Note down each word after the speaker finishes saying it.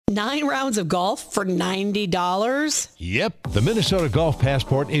9 rounds of golf for $90? Yep, the Minnesota Golf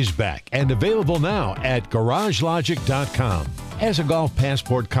Passport is back and available now at GarageLogic.com. As a Golf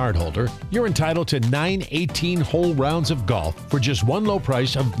Passport cardholder, you're entitled to 9 18-hole rounds of golf for just one low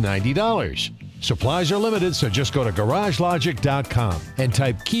price of $90. Supplies are limited, so just go to GarageLogic.com and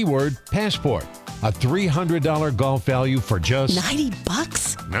type keyword passport. A $300 golf value for just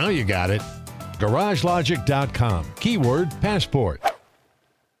 $90? Now you got it. GarageLogic.com, keyword passport.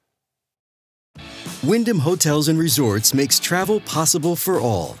 Wyndham Hotels and Resorts makes travel possible for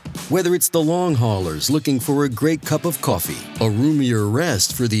all. Whether it's the long haulers looking for a great cup of coffee, a roomier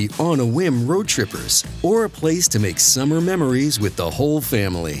rest for the on-a-whim road trippers, or a place to make summer memories with the whole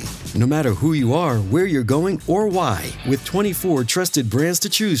family. No matter who you are, where you're going, or why, with 24 trusted brands to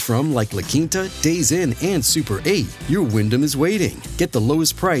choose from like La Quinta, Days Inn, and Super 8, your Wyndham is waiting. Get the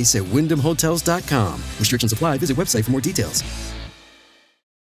lowest price at WyndhamHotels.com. Restrictions apply. Visit website for more details.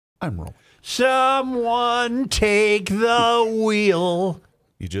 I'm rolling. Someone take the wheel.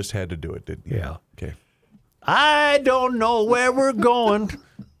 You just had to do it, didn't you? Yeah. Okay. I don't know where we're going.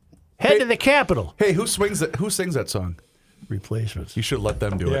 Head to the Capitol. Hey, who sings that song? Replacements. You should let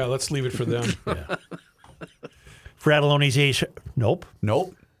them do it. Yeah, let's leave it for them. Yeah. Frattallone's Ace. Nope.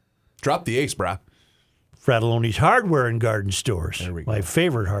 Drop the ace, brah. Frattallone's Hardware and Garden Stores. There we go. My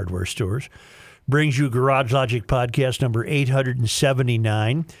favorite hardware stores. Brings you Garage Logic podcast number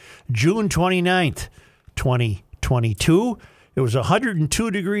 879, June 29th, 2022. It was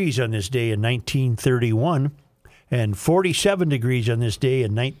 102 degrees on this day in 1931 and 47 degrees on this day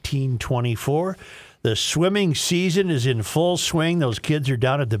in 1924. The swimming season is in full swing. Those kids are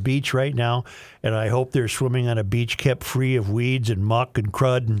down at the beach right now, and I hope they're swimming on a beach kept free of weeds and muck and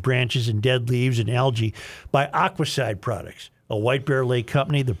crud and branches and dead leaves and algae by Aquacide Products, a White Bear Lake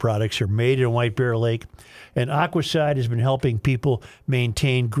company. The products are made in White Bear Lake. And Aquacide has been helping people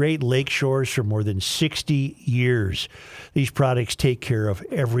maintain great lake shores for more than 60 years. These products take care of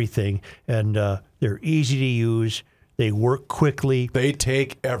everything, and they're easy to use. They work quickly. They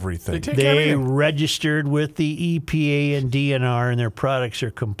take everything. They registered with the EPA and DNR, and their products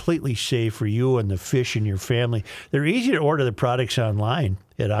are completely safe for you and the fish in your family. They're easy to order the products online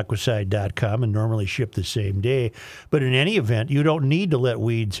at aquacide.com and normally ship the same day. But in any event, you don't need to let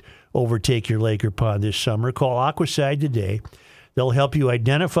weeds overtake your lake or pond this summer. Call Aquacide today. They'll help you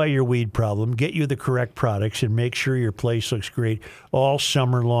identify your weed problem, get you the correct products, and make sure your place looks great all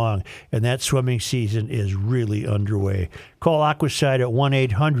summer long. And that swimming season is really underway. Call Aquacide at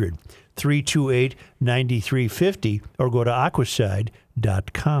 1-800-328-9350 or go to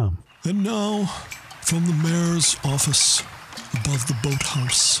aquacide.com. And now, from the mayor's office above the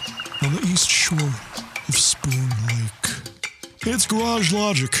boathouse on the east shore of Spoon Lake, it's Garage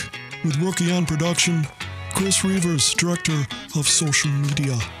Logic with Rookie on production, Chris Reavers, director of social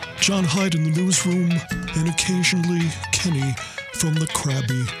media, John Hyde in the newsroom, and occasionally Kenny from the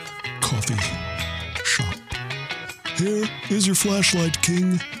Krabby Coffee Shop. Here is your flashlight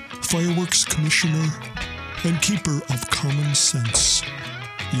king, fireworks commissioner, and keeper of common sense,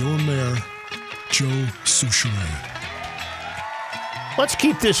 your mayor, Joe Soucheray. Let's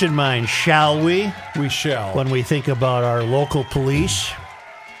keep this in mind, shall we? We shall. When we think about our local police.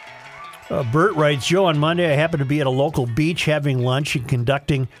 Bert writes, Joe, on Monday I happened to be at a local beach having lunch and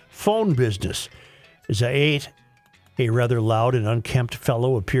conducting phone business. As I ate, a rather loud and unkempt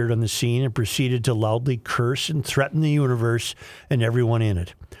fellow appeared on the scene and proceeded to loudly curse and threaten the universe and everyone in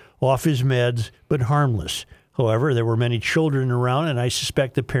it. Off his meds, but harmless. However, there were many children around, and I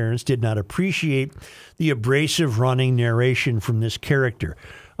suspect the parents did not appreciate the abrasive running narration from this character.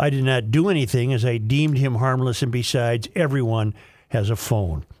 I did not do anything as I deemed him harmless, and besides, everyone has a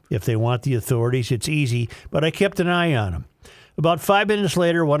phone. If they want the authorities, it's easy, but I kept an eye on him. About 5 minutes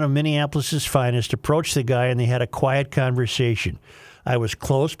later, one of Minneapolis' finest approached the guy, and they had a quiet conversation. I was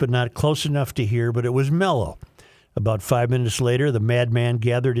close, but not close enough to hear, but it was mellow. About 5 minutes later, the madman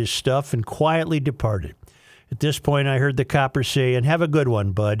gathered his stuff and quietly departed. At this point, I heard the copper say, and have a good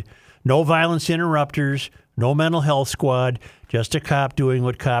one, bud. No violence interrupters, no mental health squad, just a cop doing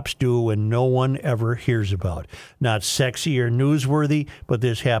what cops do when no one ever hears about. Not sexy or newsworthy, but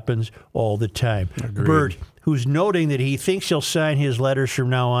this happens all the time. Agreed. Bert, who's noting that he thinks he'll sign his letters from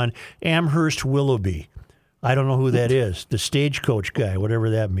now on Amherst Willoughby. I don't know who that is. The stagecoach guy, whatever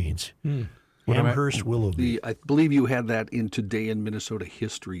that means. Amherst Willoughby. I believe you had that in Today in Minnesota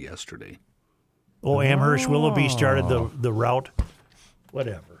History yesterday. Oh, Amherst Willoughby started the route?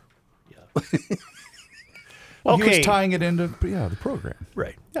 Whatever. Yeah. Well, okay. He was tying it into the program.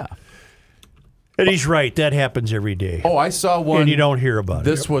 Right. Yeah. And he's right. That happens every day. Oh, I saw one. And you don't hear about it.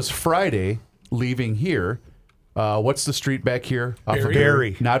 This was Friday, leaving here. What's the street back here? Off of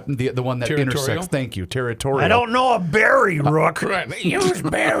Barry. Not the one that Territorial? intersects. Thank you. Territorial. I don't know a Barry, Rook. Right. Use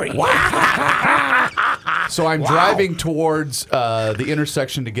Barry. So I'm driving towards the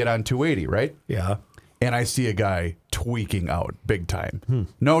intersection to get on 280, right? Yeah. And I see a guy tweaking out big time.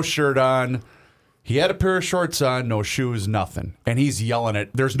 No shirt on. He had a pair of shorts on, no shoes, nothing. And he's yelling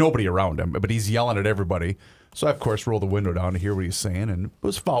at, there's nobody around him, but he's yelling at everybody. So I, of course, roll the window down to hear what he's saying. And it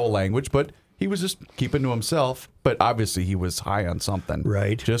was foul language, but he was just keeping to himself. But obviously he was high on something.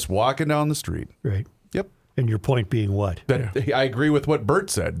 Right. Just walking down the street. Right. Yep. And your point being what? That I agree with what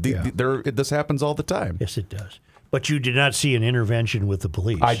Bert said. This happens all the time. Yes, it does. But you did not see an intervention with the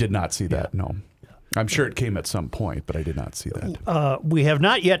police. I did not see that, no. I'm sure it came at some point, but I did not see that. We have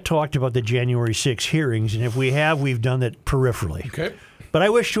not yet talked about the January 6 hearings, and if we have, we've done that peripherally. Okay. But I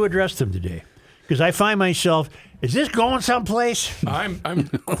wish to address them today because I find myself, is this going someplace? I'm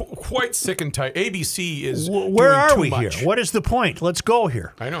quite sick and tired. ABC is Where doing are too we much. here? What is the point? Let's go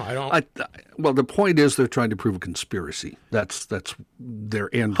here. I know. I don't. Well, the point is they're trying to prove a conspiracy. That's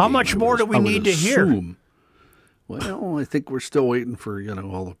their end How game, much I more would- do we I would need to hear? assume. Well, I think we're still waiting for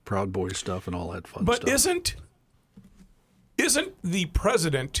all the Proud Boys stuff and all that fun But stuff. isn't the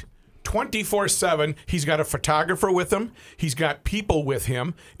president 24/7? He's got a photographer with him. He's got people with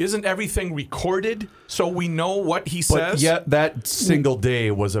him. Isn't everything recorded so we know what he But says? yet that single day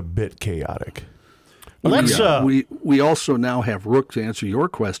was a bit chaotic. Let's. We also now have Rook to answer your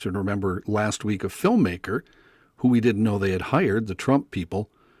question. Remember last week a filmmaker who we didn't know they had hired, the Trump people,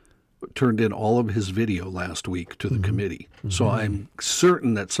 turned in all of his video last week to the committee. So I'm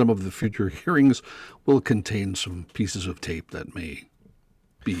certain that some of the future hearings will contain some pieces of tape that may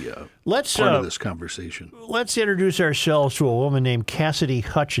be Let's part of this conversation. let's introduce ourselves to a woman named Cassidy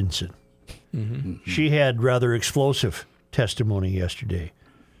Hutchinson. She had rather explosive testimony yesterday,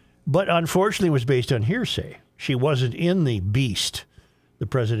 but unfortunately was based on hearsay. She wasn't in the Beast, the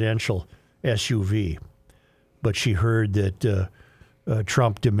presidential SUV, but she heard that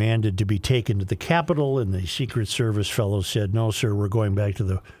Trump demanded to be taken to the Capitol, and the Secret Service fellows said, "No, sir, we're going back to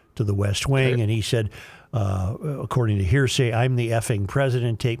the West Wing." And he said, according to hearsay, "I'm the effing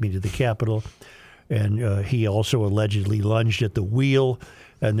president. Take me to the Capitol." And he also allegedly lunged at the wheel,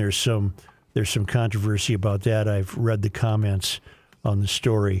 and there's some controversy about that. I've read the comments on the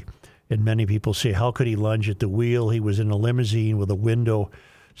story, and many people say, "How could he lunge at the wheel? He was in a limousine with a window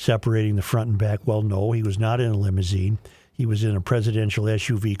separating the front and back." Well, no, he was not in a limousine. He was in a presidential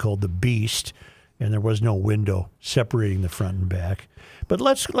SUV called the Beast, and there was no window separating the front and back. But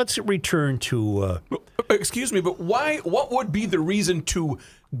let's return to. Excuse me, but why? What would be the reason to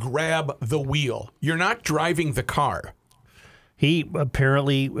grab the wheel? You're not driving the car. He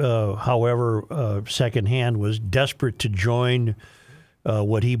apparently, however, secondhand, was desperate to join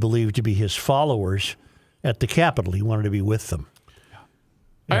what he believed to be his followers at the Capitol. He wanted to be with them.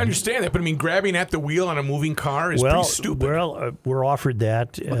 I understand that, but I mean, grabbing at the wheel on a moving car is pretty stupid. Well, we're offered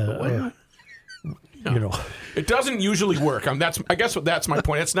that. It doesn't usually work. I guess that's my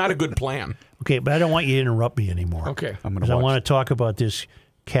point. It's not a good plan. Okay, but I don't want you to interrupt me anymore. Okay. Because I want to talk about this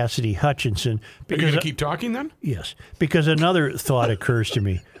Cassidy Hutchinson. Are you going to keep talking then? Yes, because another thought occurs to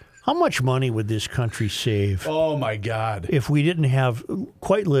me. How much money would this country save Oh, my God. if we didn't have,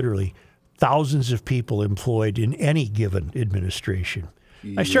 quite literally, thousands of people employed in any given administration?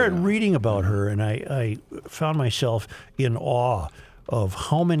 I started reading about her, and I found myself in awe of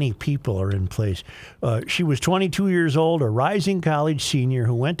how many people are in place. She was 22 years old, a rising college senior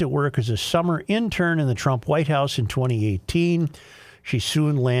who went to work as a summer intern in the Trump White House in 2018. She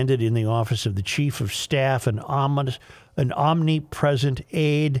soon landed in the office of the chief of staff, an omnipresent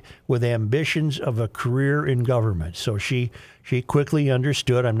aide with ambitions of a career in government. So she quickly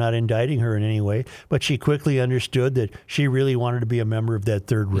understood, I'm not indicting her in any way, but she quickly understood that she really wanted to be a member of that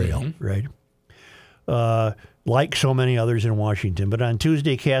third rail, right? Like so many others in Washington. But on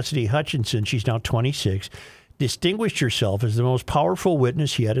Tuesday, Cassidy Hutchinson, she's now 26, distinguished herself as the most powerful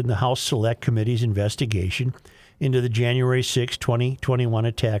witness yet in the House Select Committee's investigation into the January 6, 2021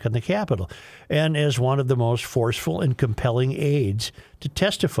 attack on the Capitol, and as one of the most forceful and compelling aides to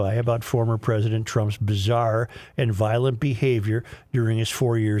testify about former President Trump's bizarre and violent behavior during his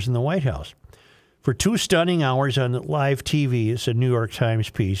 4 years in the White House. For 2 stunning hours on live TV, it's a New York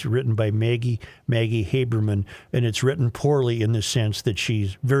Times piece written by Maggie Haberman, and it's written poorly in the sense that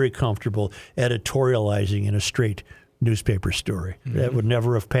she's very comfortable editorializing in a straight newspaper story. That would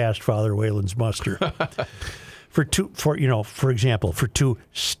never have passed Father Whalen's muster. For 2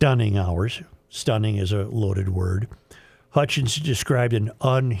 stunning hours, stunning is a loaded word, Hutchinson described an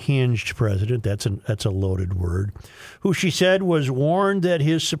unhinged president, that's a loaded word, who she said was warned that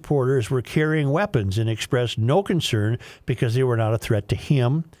his supporters were carrying weapons and expressed no concern because they were not a threat to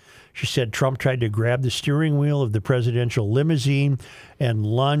him. She said Trump tried to grab the steering wheel of the presidential limousine and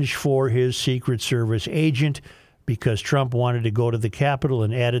lunge for his Secret Service agent because Trump wanted to go to the Capitol,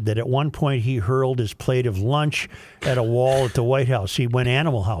 and added that at one point he hurled his plate of lunch at a wall at the White House. He went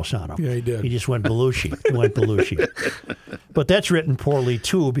Animal House on him. Yeah, he did. He just went Belushi. But that's written poorly,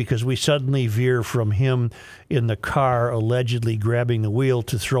 too, because we suddenly veer from him in the car allegedly grabbing the wheel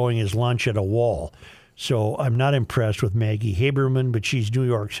to throwing his lunch at a wall. So I'm not impressed with Maggie Haberman, but she's New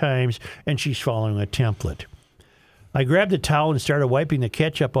York Times, and she's following a template. I grabbed a towel and started wiping the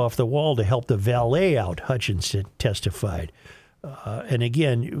ketchup off the wall to help the valet out, Hutchinson testified. And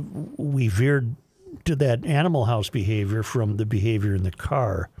again, we veered to that Animal House behavior from the behavior in the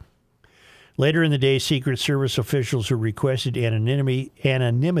car. Later in the day, Secret Service officials who requested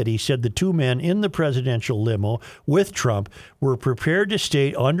anonymity said the two men in the presidential limo with Trump were prepared to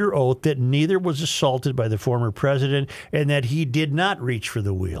state under oath that neither was assaulted by the former president and that he did not reach for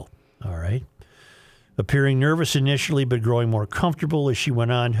the wheel. All right. Appearing nervous initially, but growing more comfortable as she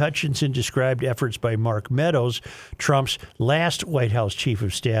went on, Hutchinson described efforts by Mark Meadows, Trump's last White House chief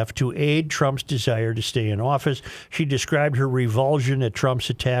of staff, to aid Trump's desire to stay in office. She described her revulsion at Trump's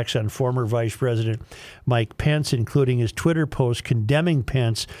attacks on former Vice President Mike Pence, including his Twitter post condemning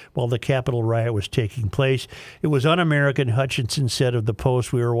Pence while the Capitol riot was taking place. It was un-American, Hutchinson said of the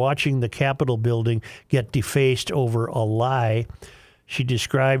post. We were watching the Capitol building get defaced over a lie. She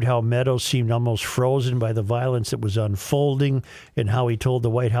described how Meadows seemed almost frozen by the violence that was unfolding and how he told the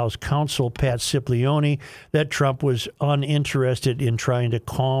White House counsel, Pat Cipollone, that Trump was uninterested in trying to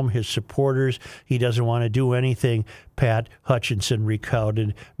calm his supporters. He doesn't want to do anything, Pat Hutchinson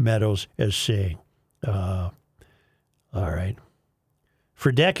recounted Meadows as saying. All right.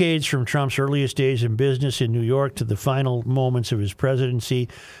 For decades, from Trump's earliest days in business in New York to the final moments of his presidency,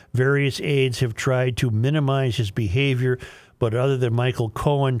 various aides have tried to minimize his behavior. But other than Michael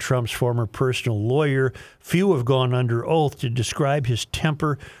Cohen, Trump's former personal lawyer, few have gone under oath to describe his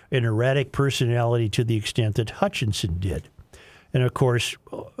temper and erratic personality to the extent that Hutchinson did. And, of course,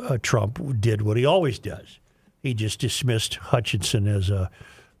 Trump did what he always does. He just dismissed Hutchinson as a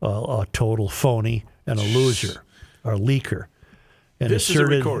total phony and a loser, or leaker. And this is a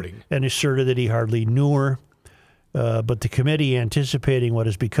recording. And asserted that he hardly knew her. But the committee, anticipating what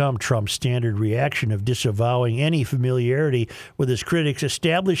has become Trump's standard reaction of disavowing any familiarity with his critics,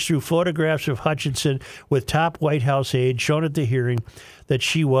 established through photographs of Hutchinson with top White House aides shown at the hearing that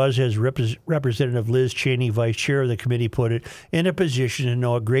she was, as Representative Liz Cheney, vice chair of the committee, put it, in a position to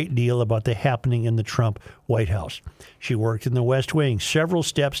know a great deal about the happening in the Trump White House. She worked in the West Wing, several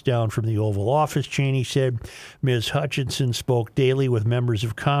steps down from the Oval Office, Cheney said. Ms. Hutchinson spoke daily with members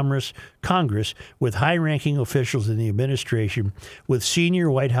of Congress, with high-ranking officials in the administration, with senior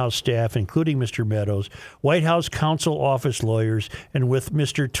White House staff, including Mr. Meadows, White House counsel office lawyers, and with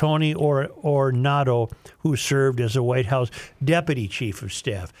Mr. Tony Ornato, who served as a White House deputy chief of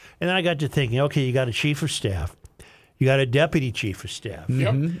staff. And then I got to thinking, okay, you got a chief of staff. You got a deputy chief of staff.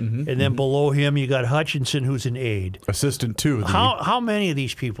 Yep. And then below him, you got Hutchinson, who's an aide. Assistant to. How many of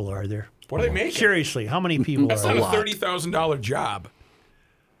these people are there? What are they making? Seriously, how many people That's are not there? a $30,000 job.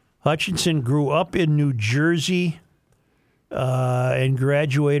 Hutchinson grew up in New Jersey and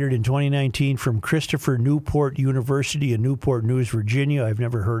graduated in 2019 from Christopher Newport University in Newport News, Virginia. I've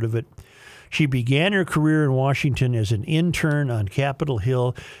never heard of it. She began her career in Washington as an intern on Capitol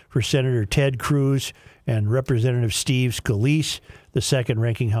Hill for Senator Ted Cruz and Representative Steve Scalise, the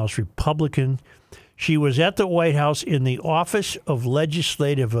second-ranking House Republican. She was at the White House in the Office of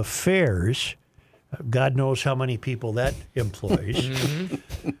Legislative Affairs. God knows how many people that employs.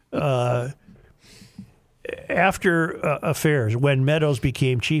 After affairs, when Meadows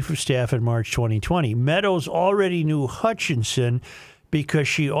became chief of staff in March 2020, Meadows already knew Hutchinson because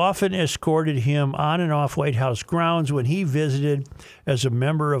she often escorted him on and off White House grounds when he visited as a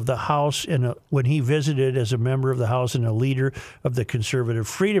member of the House and a leader of the Conservative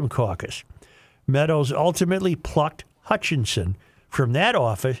Freedom Caucus. Meadows ultimately plucked Hutchinson from that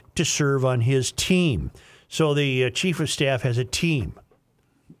office to serve on his team. So the chief of staff has a team.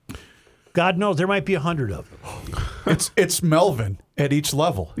 God knows, there might be 100 of them. It's Melvin at each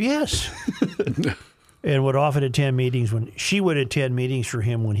level. Yes. And would often attend meetings when she would attend meetings for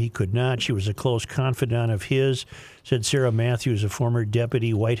him when he could not. She was a close confidant of his, said Sarah Matthews, a former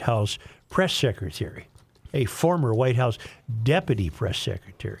deputy White House press secretary. A former White House deputy press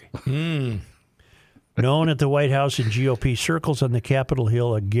secretary. Known at the White House and GOP circles on the Capitol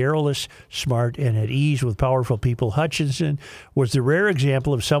Hill, a garrulous, smart, and at ease with powerful people, Hutchinson was the rare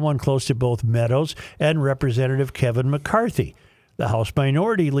example of someone close to both Meadows and Representative Kevin McCarthy, the House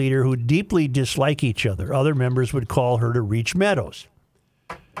Minority Leader, who deeply dislike each other. Other members would call her to reach Meadows.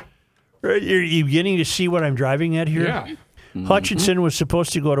 Are you beginning to see what I'm driving at here? Yeah. Hutchinson was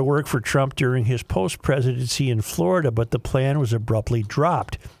supposed to go to work for Trump during his post-presidency in Florida, but the plan was abruptly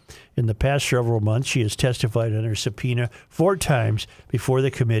dropped. In the past several months, she has testified under subpoena 4 times before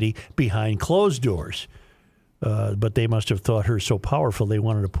the committee behind closed doors. But they must have thought her so powerful they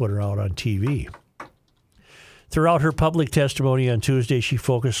wanted to put her out on TV. Throughout her public testimony on Tuesday, she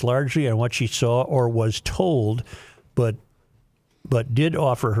focused largely on what she saw or was told, but did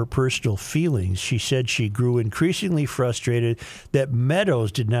offer her personal feelings. She said she grew increasingly frustrated that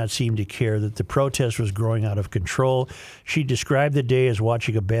Meadows did not seem to care that the protest was growing out of control. She described the day as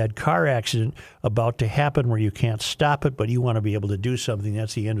watching a bad car accident about to happen where you can't stop it, but you want to be able to do something.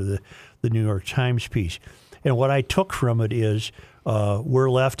 That's the end of the New York Times piece. And what I took from it is we're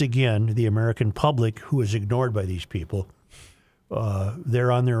left again, the American public, who is ignored by these people.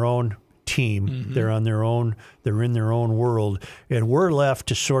 They're on their own team. Mm-hmm. They're on their own. They're in their own world. And we're left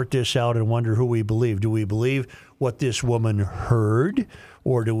to sort this out and wonder who we believe. Do we believe what this woman heard?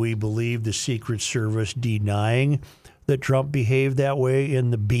 Or do we believe the Secret Service denying that Trump behaved that way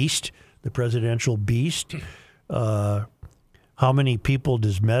in the beast, the presidential beast? How many people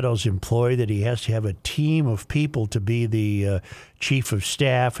does Meadows employ that he has to have a team of people to be the chief of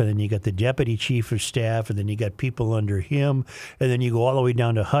staff, and then you got the deputy chief of staff, and then you got people under him, and then you go all the way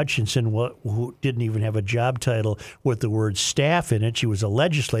down to Hutchinson, who didn't even have a job title with the word staff in it. She was a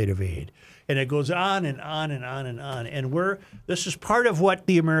legislative aide. And it goes on and on and on and on. And this is part of what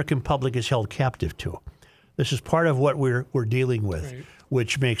the American public is held captive to. This is part of what we're dealing with. Right.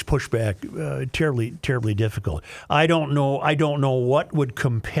 Which makes pushback terribly, terribly difficult. I don't know what would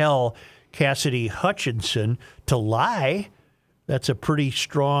compel Cassidy Hutchinson to lie. That's a pretty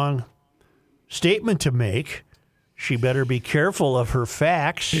strong statement to make. She better be careful of her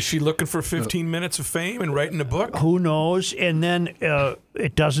facts. Is she looking for 15 minutes of fame and writing a book? Who knows? And then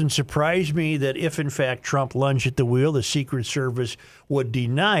it doesn't surprise me that if, in fact, Trump lunged at the wheel, the Secret Service would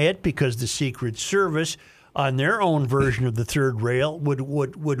deny it, because the Secret Service, on their own version of the third rail, would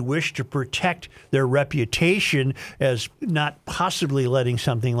wish to protect their reputation as not possibly letting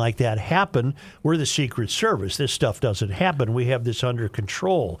something like that happen. We're the Secret Service. This stuff doesn't happen. We have this under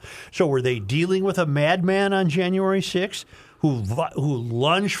control. So were they dealing with a madman on January 6th who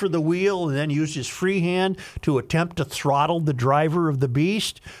lunged for the wheel and then used his free hand to attempt to throttle the driver of the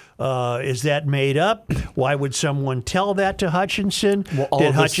beast? Is that made up? Why would someone tell that to Hutchinson?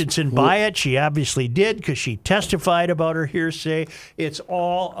 Did Hutchinson buy it? She obviously did, because she testified about her hearsay. It's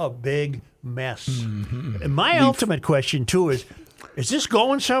all a big mess. Mm-hmm. And my ultimate question, too, is this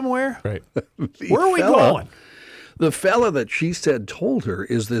going somewhere? Right. Where are we going? The fella that she said told her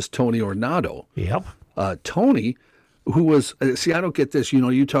is this Tony Ornato. Yep. Tony, who was, see, I don't get this.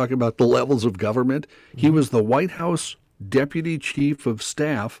 You talk about the levels of government. He was the White House Deputy Chief of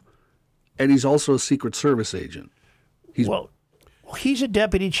Staff, and he's also a Secret Service agent. He's a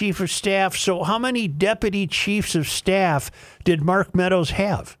deputy chief of staff. So how many deputy chiefs of staff did Mark Meadows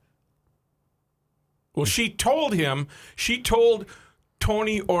have? Well, she told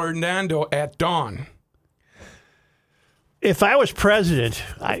Tony Orlando at dawn. If I was president,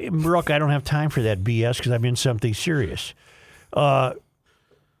 Brooke, I don't have time for that BS because I'm in something serious. If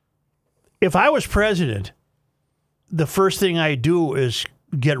I was president, the first thing I do is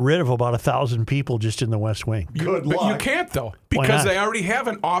get rid of about 1,000 people just in the West Wing. Good luck. But you can't, though, because they already have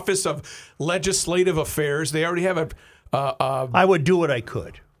an Office of Legislative Affairs. They already have I would do what I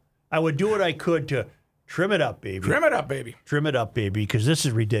could. I would do what I could to trim it up, baby. Trim it up, baby. Trim it up, baby, because this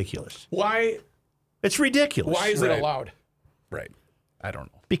is ridiculous. Why? It's ridiculous. Why is it allowed? Right. I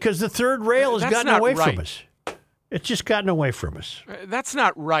don't know. Because the third rail has gotten away right. from us. It's just gotten away from us. That's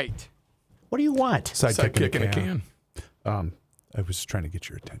not right. What do you want? Sidekick in a can. I was trying to get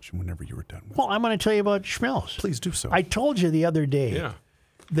your attention whenever you were done with it. Well, I'm going to tell you about Schmelz. Please do so. I told you the other day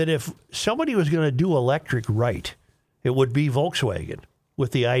that if somebody was going to do electric right, it would be Volkswagen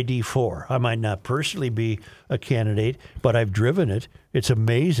with the ID4. I might not personally be a candidate, but I've driven it. It's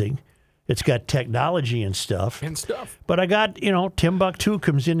amazing. It's got technology and stuff. But I got, Timbuktu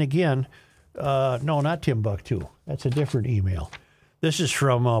comes in again. No, not Timbuktu. That's a different email. This is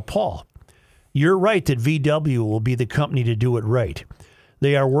from Paul. You're right that VW will be the company to do it right.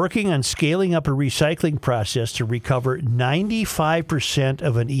 They are working on scaling up a recycling process to recover 95%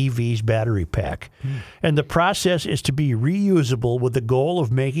 of an EV's battery pack. And the process is to be reusable with the goal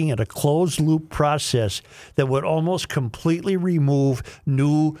of making it a closed-loop process that would almost completely remove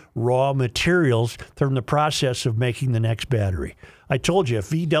new raw materials from the process of making the next battery. I told you, if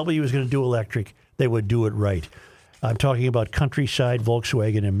VW was going to do electric, they would do it right. I'm talking about Countryside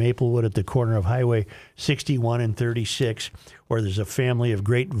Volkswagen in Maplewood at the corner of Highway 61 and 36, where there's a family of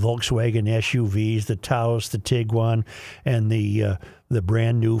great Volkswagen SUVs, the Taos, the Tiguan, and the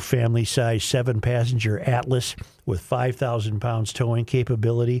brand new family-size 7-passenger Atlas with 5,000 pounds towing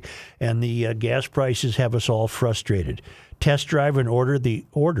capability. And the gas prices have us all frustrated. Test drive and order the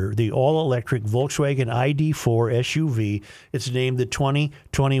all-electric Volkswagen ID4 SUV. It's named the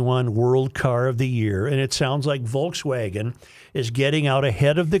 2021 World Car of the Year, and it sounds like Volkswagen is getting out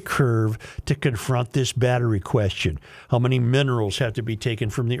ahead of the curve to confront this battery question. How many minerals have to be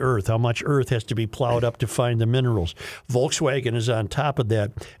taken from the earth? How much earth has to be plowed up to find the minerals? Volkswagen is on top of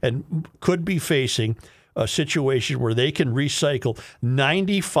that and could be facing a situation where they can recycle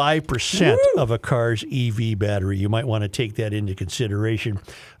 95% of a car's EV battery. You might want to take that into consideration.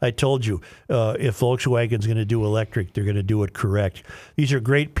 I told you, if Volkswagen's going to do electric, they're going to do it correct. These are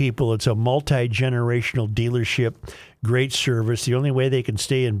great people. It's a multi-generational dealership, great service. The only way they can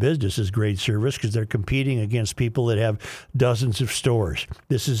stay in business is great service because they're competing against people that have dozens of stores.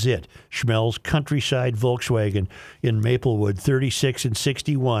 This is it. Schmelz Countryside Volkswagen in Maplewood, 36 and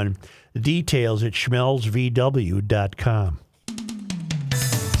 61. Details at schmelzvw.com.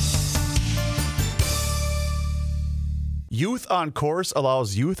 Youth on Course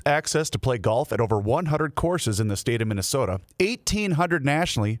allows youth access to play golf at over 100 courses in the state of Minnesota, 1,800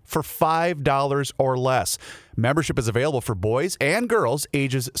 nationally for $5 or less. Membership is available for boys and girls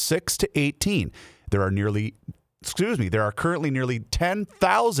ages 6 to 18. There are currently nearly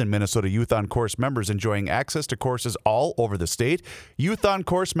 10,000 Minnesota Youth on Course members enjoying access to courses all over the state. Youth on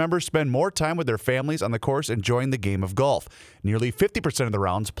Course members spend more time with their families on the course enjoying the game of golf. Nearly 50% of the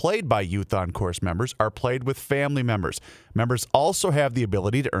rounds played by Youth on Course members are played with family members. Members also have the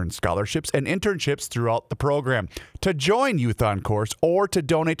ability to earn scholarships and internships throughout the program. To join Youth on Course or to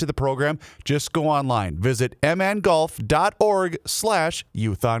donate to the program, just go online. Visit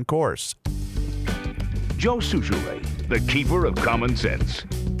mngolf.org/Youth on Course. Joe Soucheray, the keeper of common sense.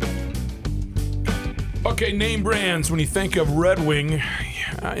 Okay, name brands. When you think of Red Wing,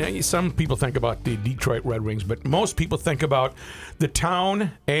 some people think about the Detroit Red Wings, but most people think about the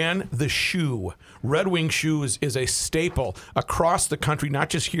town and the shoe. Red Wing Shoes is a staple across the country, not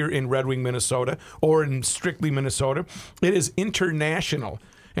just here in Red Wing, Minnesota, or in strictly Minnesota. It is international.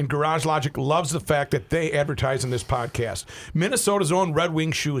 And Garage Logic loves the fact that they advertise in this podcast. Minnesota's own Red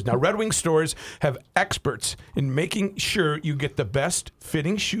Wing Shoes. Now, Red Wing stores have experts in making sure you get the best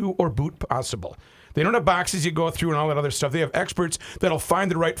fitting shoe or boot possible. They don't have boxes you go through and all that other stuff. They have experts that'll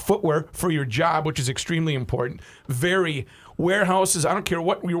find the right footwear for your job, which is extremely important. Warehouses, I don't care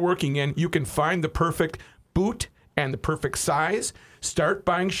what you're working in, you can find the perfect boot and the perfect size. Start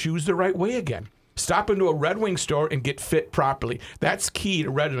buying shoes the right way again. Stop into a Red Wing store and get fit properly. That's key to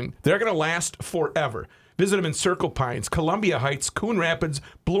Red Wing. They're going to last forever. Visit them in Circle Pines, Columbia Heights, Coon Rapids,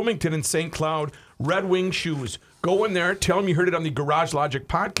 Bloomington, and St. Cloud. Red Wing Shoes. Go in there, tell them you heard it on the Garage Logic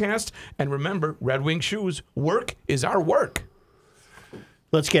podcast, and remember, Red Wing Shoes, work is our work.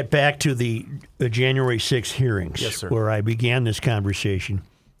 Let's get back to the January 6th hearings, yes, sir, where I began this conversation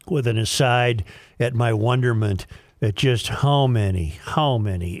with an aside at my wonderment at just how many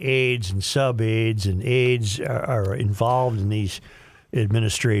aides and sub-aides and aides are involved in these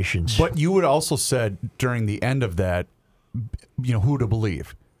administrations. But you would also said during the end of that, who to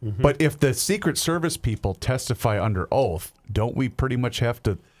believe. Mm-hmm. But if the Secret Service people testify under oath, don't we pretty much have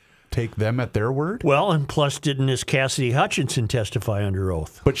to take them at their word? Well, and plus, didn't this Cassidy Hutchinson testify under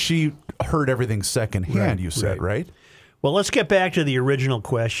oath? But she heard everything secondhand, you said, right? Well, let's get back to the original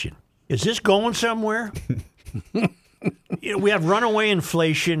question. Is this going somewhere? We have runaway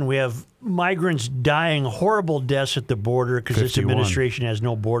inflation. We have migrants dying horrible deaths at the border because this administration has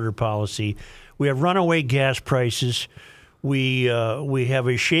no border policy. We have runaway gas prices. We have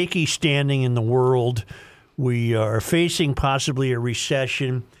a shaky standing in the world. We are facing possibly a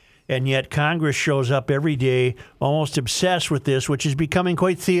recession, and yet Congress shows up every day almost obsessed with this, which is becoming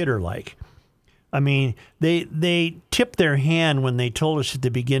quite theater-like. I mean, they tipped their hand when they told us at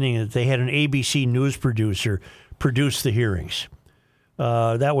the beginning that they had an ABC News producer produce the hearings.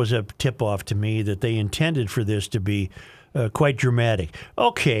 That was a tip-off to me that they intended for this to be quite dramatic.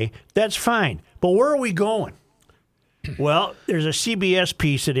 Okay, that's fine, but where are we going? Well, there's a CBS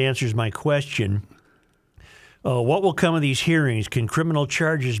piece that answers my question. What will come of these hearings? Can criminal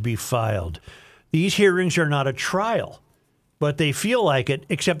charges be filed? These hearings are not a trial, but they feel like it,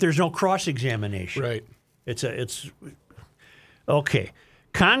 except there's no cross-examination. Right. It's okay.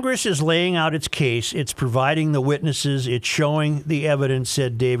 Congress is laying out its case. It's providing the witnesses. It's showing the evidence,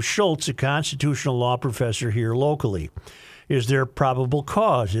 said Dave Schultz, a constitutional law professor here locally. Is there probable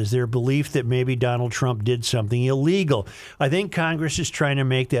cause? Is there belief that maybe Donald Trump did something illegal? I think Congress is trying to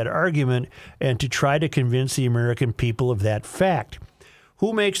make that argument and to try to convince the American people of that fact.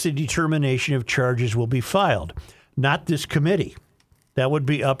 Who makes the determination if charges will be filed? Not this committee. That would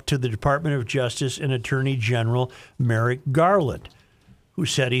be up to the Department of Justice and Attorney General Merrick Garland, who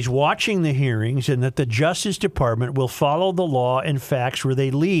said he's watching the hearings and that the Justice Department will follow the law and facts where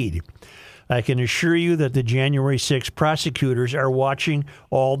they lead. I can assure you that the January 6 prosecutors are watching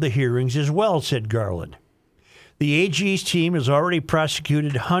all the hearings as well, said Garland. The AG's team has already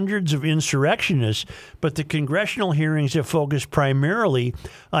prosecuted hundreds of insurrectionists, but the congressional hearings have focused primarily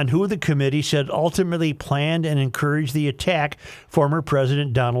on who the committee said ultimately planned and encouraged the attack, former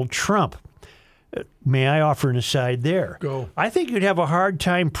President Donald Trump. May I offer an aside there? Go. I think you'd have a hard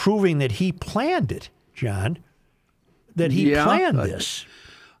time proving that he planned it, John, that he planned this.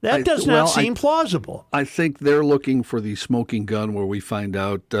 That does not seem plausible. I think they're looking for the smoking gun where we find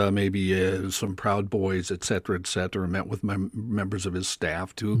out maybe some Proud Boys, et cetera, met with members of his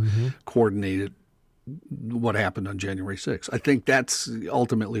staff to coordinate what happened on January 6th. I think that's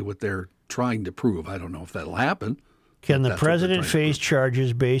ultimately what they're trying to prove. I don't know if that'll happen. Can the president face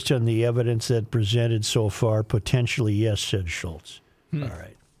charges based on the evidence that presented so far? Potentially, yes, said Schultz. All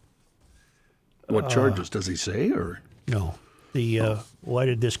right. What charges does he say? Or no? Why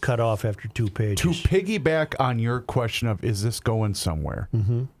did this cut off after 2 pages? To piggyback on your question of is this going somewhere?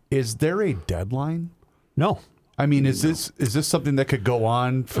 Is there a deadline? No. I mean, is this something that could go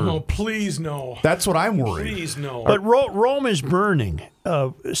on for? Oh, please no. That's what I'm worried. Please no. But Rome is burning.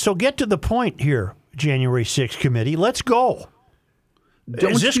 So get to the point here, January 6th committee. Let's go.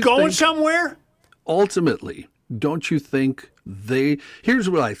 Is this going somewhere? Ultimately, don't you think here's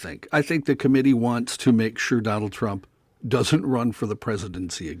what I think. I think the committee wants to make sure Donald Trump doesn't run for the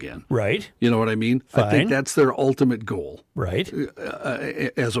presidency again. Right. You know what I mean? Fine. I think that's their ultimate goal. Right.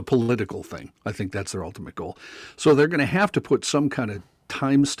 As a political thing. I think that's their ultimate goal. So they're going to have to put some kind of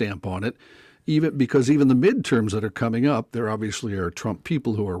timestamp on it, because even the midterms that are coming up, there obviously are Trump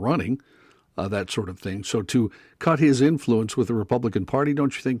people who are running, that sort of thing. So to cut his influence with the Republican Party,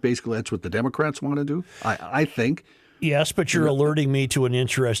 don't you think basically that's what the Democrats want to do? I think. Yes, but you're alerting me to an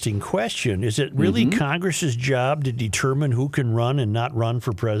interesting question. Is it really Congress's job to determine who can run and not run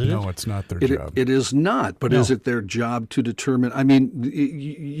for president? No, it's not their job. It is not, but is it their job to determine? I mean,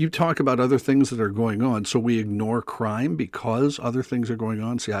 you talk about other things that are going on, so we ignore crime because other things are going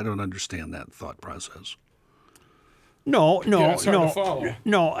on? See, I don't understand that thought process. No.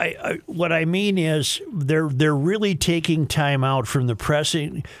 What I mean is they're really taking time out from the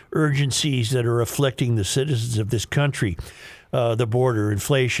pressing urgencies that are afflicting the citizens of this country, the border,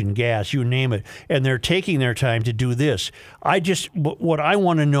 inflation, gas, you name it, and they're taking their time to do this. What I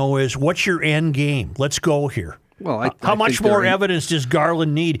want to know is what's your end game? Let's go here. Well, how much more evidence does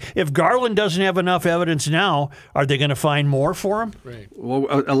Garland need? If Garland doesn't have enough evidence now, are they going to find more for him? Right. Well,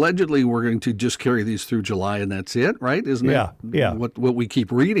 allegedly, we're going to just carry these through July, and that's it, right? Isn't it? Yeah. What we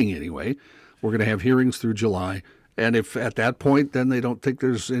keep reading anyway. We're going to have hearings through July, and if at that point then they don't think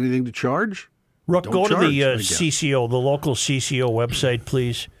there's anything to charge, Rook, go to the CCO, the local CCO website,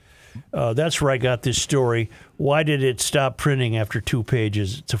 please. That's where I got this story. Why did it stop printing after 2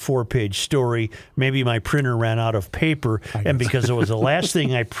 pages? It's a 4-page story. Maybe my printer ran out of paper, and because it was the last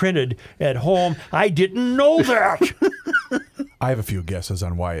thing I printed at home, I didn't know that. I have a few guesses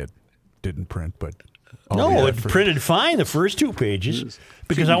on why it didn't print, but it printed fine the first 2 pages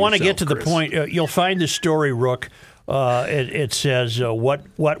because I want to get to the point. You'll find the story, Rook. It says what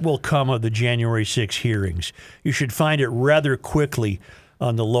will come of the January 6 hearings. You should find it rather quickly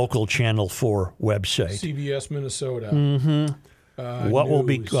on the local Channel 4 website. CBS Minnesota. What will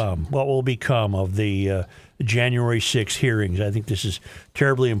become of the January 6 hearings? I think this is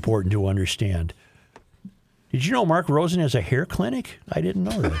terribly important to understand. Did you know Mark Rosen has a hair clinic? I didn't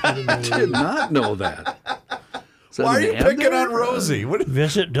know that. I did not know that. Why are you picking on Rosie?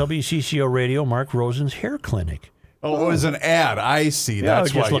 Visit WCCO Radio, Mark Rosen's hair clinic. Oh, it was an ad. I see. Yeah,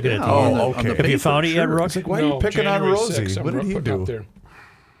 That's just why. looking at the ad. okay. Have you found it yet, Rook? It's like, why are you picking on January Rosie? 6th, What did he do? Up there.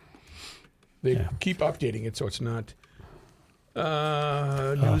 They keep updating it, so it's not.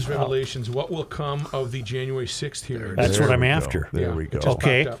 News revelations. What will come of the January 6th hearings? That's what I'm after. There we go.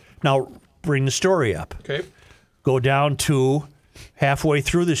 Okay. Now bring the story up. Okay. Go down to halfway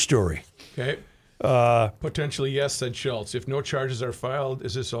through the story. Okay. Potentially yes, said Schultz. If no charges are filed,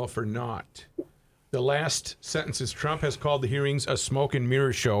 is this all for naught? The last sentence is Trump has called the hearings a smoke and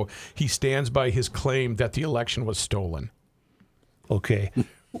mirror show. He stands by his claim that the election was stolen. Okay.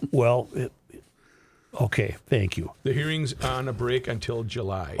 Well, okay. Thank you. The hearing's on a break until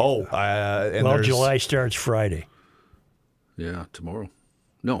July. And July starts Friday. Yeah, tomorrow.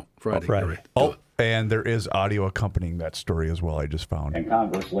 No, Friday. Friday. Right. Oh, and there is audio accompanying that story as well. I just found. And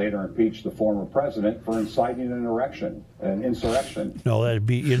Congress later impeached the former president for inciting an insurrection. No, that'd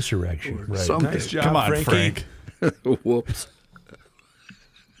be insurrection. Right. Something. Nice job, Come on, Frankie. Frank. Whoops.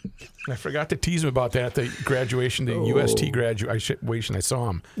 I forgot to tease him about that at the graduation, the UST graduation. I saw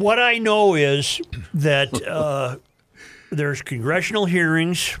him. What I know is that there's congressional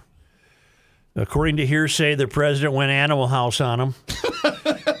hearings. According to hearsay, the president went Animal House on him.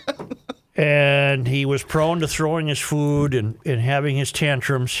 And he was prone to throwing his food and having his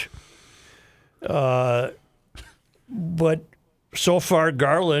tantrums. But so far,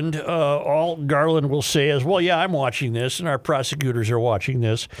 Garland, all Garland will say is, well, yeah, I'm watching this, and our prosecutors are watching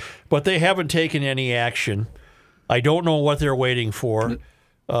this, but they haven't taken any action. I don't know what they're waiting for.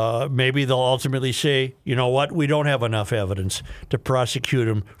 Maybe they'll ultimately say, you know what, we don't have enough evidence to prosecute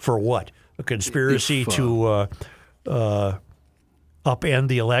him for what? A conspiracy to upend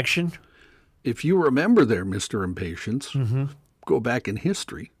the election? If you remember there, Mr. Impatience, go back in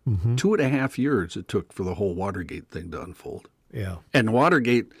history, 2.5 years it took for the whole Watergate thing to unfold. Yeah. And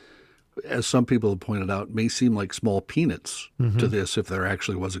Watergate, as some people have pointed out, may seem like small peanuts to this if there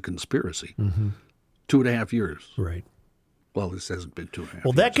actually was a conspiracy. 2.5 years. Right. Well, this hasn't been 2.5 years.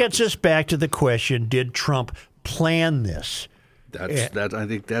 Well, that gets us back to the question, did Trump plan this? I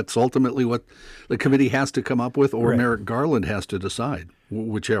think that's ultimately what the committee has to come up with, or Right. Merrick Garland has to decide,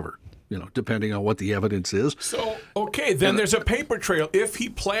 whichever, depending on what the evidence is. So, okay, then there's a paper trail. If he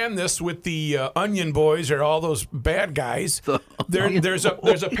planned this with the Onion Boys or all those bad guys, there's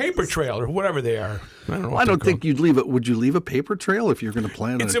a paper trail or whatever they are. I don't know. I don't think you'd leave it. Would you leave a paper trail if you're going to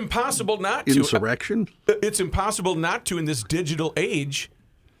plan It's an impossible not to. insurrection? It's impossible not to in this digital age.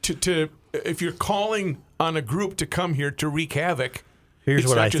 To if you're calling on a group to come here to wreak havoc, Here's it's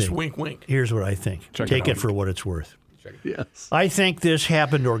what not I just think. wink, wink. Here's what I think. Take it for what it's worth. Yes. I think this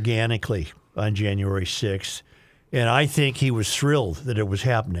happened organically on January 6th, and I think he was thrilled that it was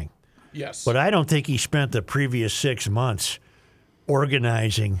happening. Yes. But I don't think he spent the previous 6 months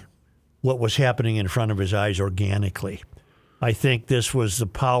organizing what was happening in front of his eyes organically. I think this was the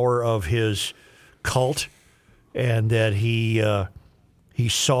power of his cult, and that he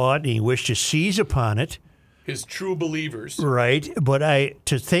saw it and he wished to seize upon it. His true believers. Right. But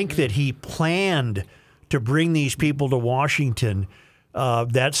to think that he planned to bring these people to Washington,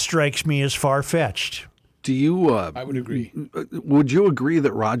 that strikes me as far-fetched. Do you? I would agree. Would you agree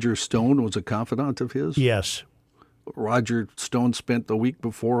that Roger Stone was a confidant of his? Yes. Roger Stone spent the week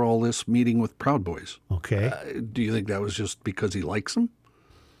before all this meeting with Proud Boys. Okay. Do you think that was just because he likes them?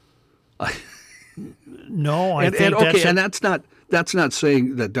 No, I And think okay, and that's not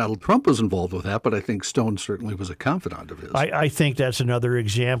saying that Donald Trump was involved with that, but I think Stone certainly was a confidant of his. I think that's another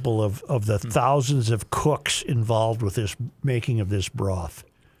example of the thousands of cooks involved with this making of this broth.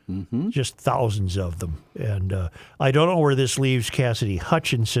 Just thousands of them. And I don't know where this leaves Cassidy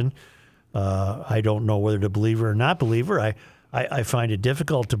Hutchinson. I don't know whether to believe her or not believe her. I find it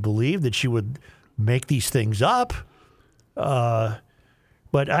difficult to believe that she would make these things up.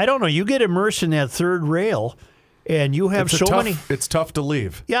 But I don't know. You get immersed in that third rail, and you have many. It's tough to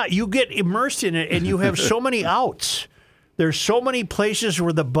leave. Yeah, you get immersed in it, and you have so many outs. There's so many places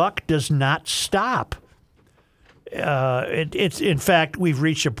where the buck does not stop. It's in fact, we've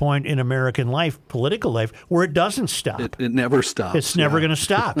reached a point in American life, political life, where it doesn't stop. It never stops. It's never going to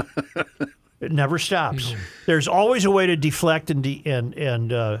stop. It never stops. There's always a way to deflect and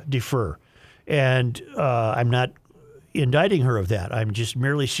defer. And I'm not indicting her of that. I'm just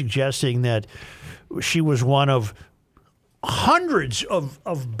merely suggesting that she was one of hundreds of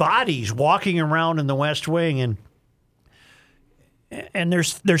bodies walking around in the West Wing, and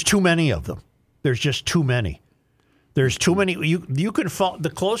there's too many of them. There's just too many. There's too many. You can fall. The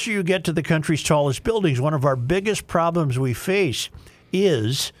closer you get to the country's tallest buildings, one of our biggest problems we face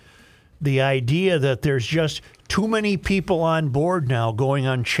is the idea that there's just too many people on board now going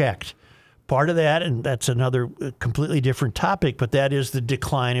unchecked. Part of that, and that's another completely different topic, but that is the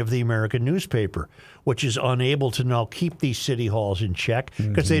decline of the American newspaper, which is unable to now keep these city halls in check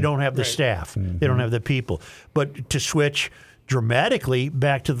because they don't have the staff. They don't have the people. But to switch dramatically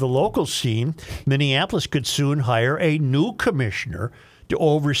back to the local scene, Minneapolis could soon hire a new commissioner to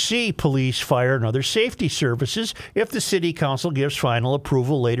oversee police, fire, and other safety services if the city council gives final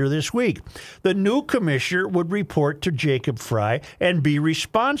approval later this week. The new commissioner would report to Jacob Fry and be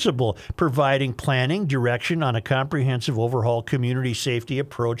responsible, providing planning, direction on a comprehensive overhaul community safety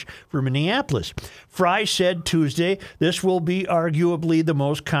approach for Minneapolis. Fry said Tuesday, "This will be arguably the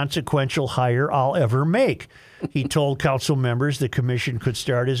most consequential hire I'll ever make." He told council members the commission could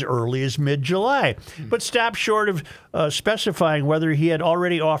start as early as mid-July, but stopped short of specifying whether he had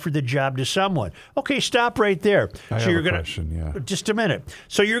already offered the job to someone. Okay, stop right there. I have a question, yeah. Just a minute.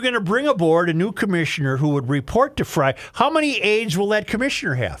 So you're going to bring aboard a new commissioner who would report to Fry. How many aides will that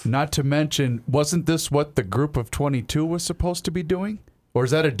commissioner have? Not to mention, wasn't this what the group of 22 was supposed to be doing? Or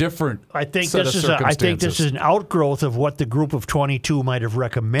is that a different I think set this of is I think this circumstances? is an outgrowth of what the group of 22 might have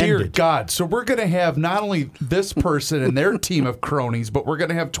recommended. Dear God. So we're going to have not only this person and their team of cronies, but we're going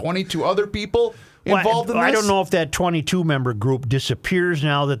to have 22 other people involved in this? I don't know if that 22-member group disappears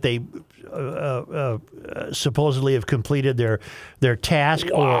now that they supposedly have completed their task.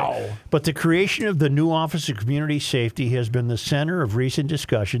 Wow. But the creation of the new Office of Community Safety has been the center of recent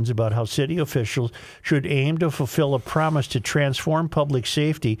discussions about how city officials should aim to fulfill a promise to transform public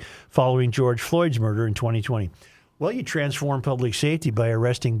safety following George Floyd's murder in 2020. Well, you transform public safety by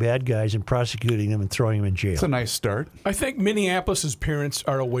arresting bad guys and prosecuting them and throwing them in jail. It's a nice start. I think Minneapolis's parents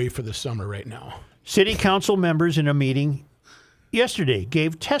are away for the summer right now. City council members in a meeting yesterday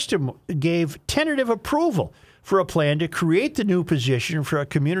gave tentative approval for a plan to create the new position for a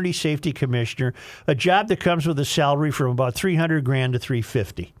community safety commissioner, a job that comes with a salary from about $300,000 to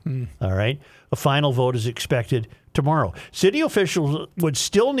 $350,000. All right. A final vote is expected tomorrow. City officials would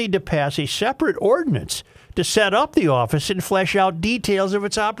still need to pass a separate ordinance to set up the office and flesh out details of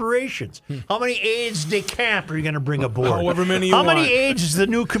its operations. How many aides de camp are you going to bring aboard? However many you How many want. aides is the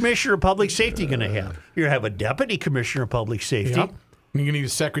new commissioner of public safety going to have? You're going to have a deputy commissioner of public safety. Yep. You're going to need a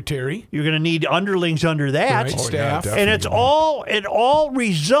secretary. You're going to need underlings under that. Right, staff. And it all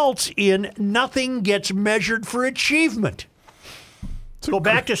results in nothing gets measured for achievement. Go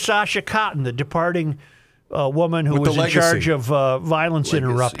back to Sasha Cotton, the departing woman who With the was in legacy. charge of violence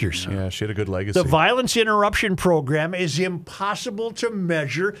interrupters. Yeah, she had a good legacy. The violence interruption program is impossible to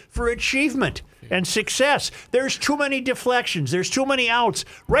measure for achievement and success. There's too many deflections. There's too many outs,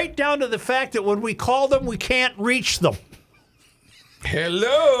 right down to the fact that when we call them, we can't reach them.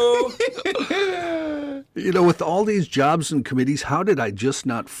 Hello. You know, with all these jobs and committees, how did I just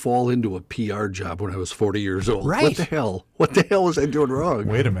not fall into a PR job when I was 40 years old? Right. What the hell? What the hell was I doing wrong?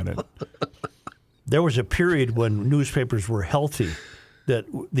 Wait a minute. There was a period when newspapers were healthy that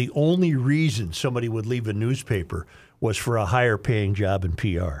the only reason somebody would leave a newspaper was for a higher paying job in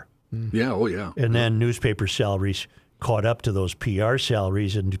PR. Yeah, oh yeah. And then newspaper salaries caught up to those PR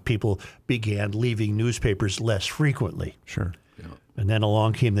salaries, and people began leaving newspapers less frequently. Sure. And then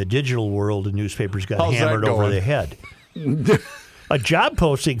along came the digital world, and newspapers got How's that hammered over going? the head. A job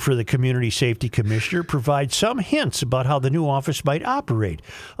posting for the Community Safety Commissioner provides some hints about how the new office might operate.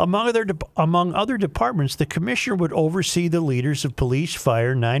 Among other departments, the commissioner would oversee the leaders of police,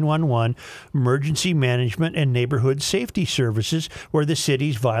 fire, 911, emergency management, and neighborhood safety services, where the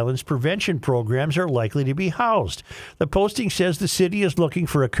city's violence prevention programs are likely to be housed. The posting says the city is looking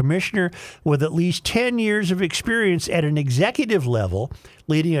for a commissioner with at least 10 years of experience at an executive level,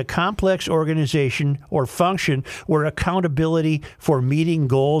 leading a complex organization or function where accountability for meeting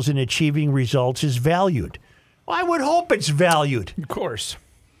goals and achieving results is valued. I would hope it's valued. Of course.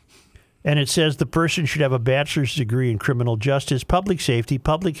 And it says the person should have a bachelor's degree in criminal justice, public safety,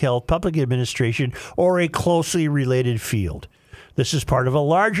 public health, public administration, or a closely related field. This is part of a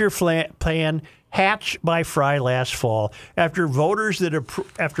larger plan hatched by Fry last fall after voters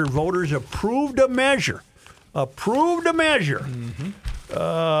approved a measure.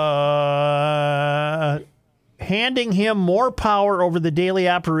 Handing him more power over the daily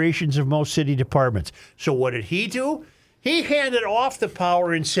operations of most city departments. So what did he do? He handed off the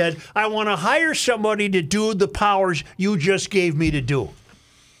power and said, I want to hire somebody to do the powers you just gave me to do.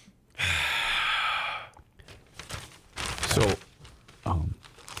 So,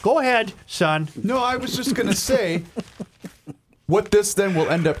 Go ahead, son. no, I was just going to say, what this then will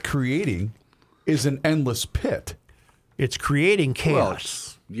end up creating is an endless pit. It's creating Well,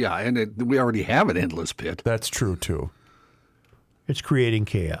 chaos. yeah, and we already have an endless pit. That's true, too. It's creating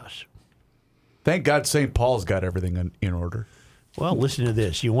chaos. Thank God St. Paul's got everything in order. Well, listen to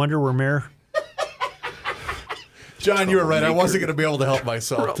this. You wonder where Mayor... John, you were right. I wasn't going to be able to help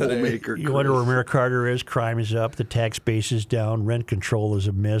myself today. Troublemaker. You wonder where Mayor Carter is. Crime is up. The tax base is down. Rent control is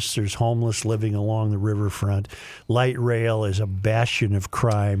a miss. There's homeless living along the riverfront. Light rail is a bastion of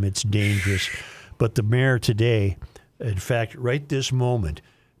crime. It's dangerous. But the mayor today In fact, right this moment,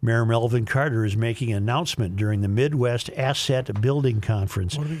 Mayor Melvin Carter is making an announcement during the Midwest Asset Building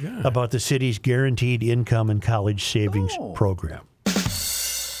Conference about the city's guaranteed income and college savings program.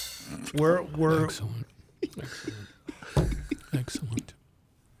 We're Excellent.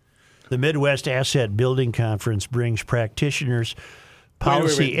 The Midwest Asset Building Conference brings practitioners,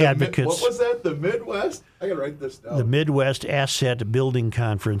 policy Wait. advocates. What was that? The Midwest? I got to write this down. The Midwest Asset Building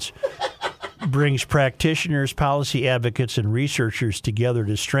Conference brings practitioners, policy advocates, and researchers together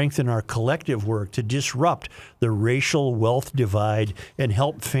to strengthen our collective work to disrupt the racial wealth divide and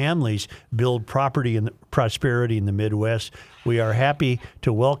help families build property and prosperity in the Midwest. We are happy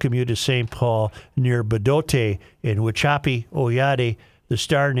to welcome you to St. Paul near Bedote in Wichapi, Oyate, the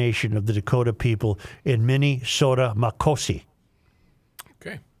Star Nation of the Dakota people in Minnesota, Makosi.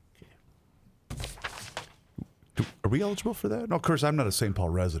 Okay. Are we eligible for that? No, of course, I'm not a St. Paul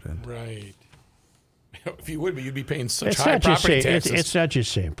resident. Right. If you would be, you'd be paying such It's high not just property St. taxes. It's not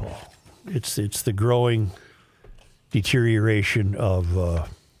just St. Paul. It's the growing deterioration of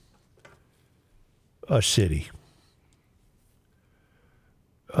a city.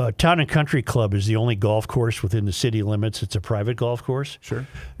 Town and Country Club is the only golf course within the city limits. It's a private golf course. Sure.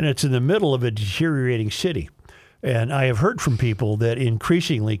 And it's in the middle of a deteriorating city. And I have heard from people that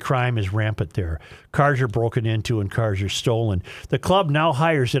increasingly crime is rampant there. Cars are broken into and cars are stolen. The club now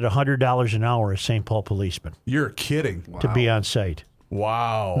hires at $100 an hour a St. Paul policeman You're kidding. to be on site.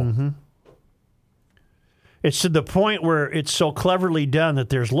 Wow. Mm-hmm. It's to the point where it's so cleverly done that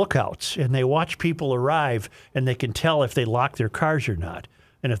there's lookouts, and they watch people arrive, and they can tell if they lock their cars or not.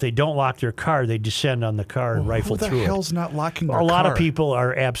 And if they don't lock their car, they descend on the car and rifle through it. Who the hell's not locking their car? A lot of people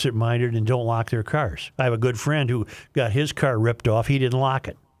are absent-minded and don't lock their cars. I have a good friend who got his car ripped off. He didn't lock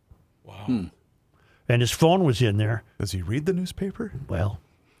it. Wow. And his phone was in there. Does he read the newspaper? Well,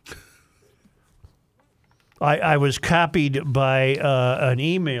 I was copied by an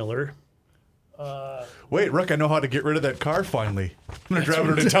emailer. Wait, Rick, I know how to get rid of that car finally. I'm going to drive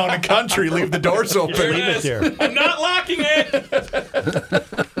it to Town and Country, leave the doors open. Leave it there. I'm not locking it.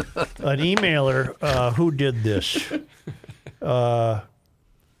 An emailer who did this.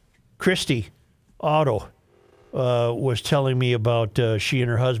 Christy Otto was telling me about she and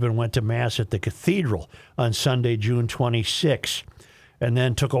her husband went to Mass at the cathedral on Sunday, June 26, and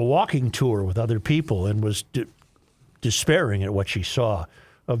then took a walking tour with other people and was despairing at what she saw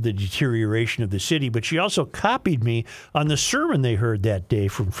of the deterioration of the city. But she also copied me on the sermon they heard that day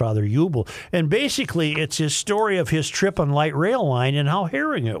from Father Jubel. And basically, it's his story of his trip on light rail line and how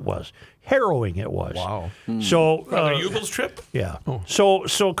harrowing it was. Wow. So Father Jubel's trip? yeah.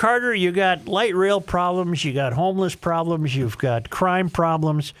 So Carter, you got light rail problems, you got homeless problems, you've got crime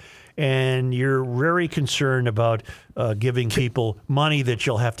problems, and you're very concerned about giving people money that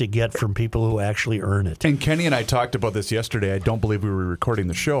you'll have to get from people who actually earn it. And Kenny and I talked about this yesterday. I don't believe we were recording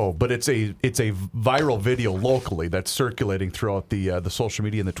the show, but it's a viral video locally that's circulating throughout the social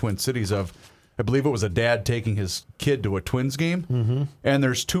media in the Twin Cities of, I believe it was a dad taking his kid to a Twins game, and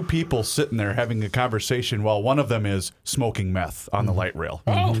there's two people sitting there having a conversation while one of them is smoking meth on the light rail.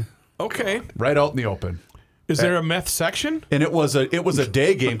 Oh, okay. Right out in the open. Is there a meth section? And it was a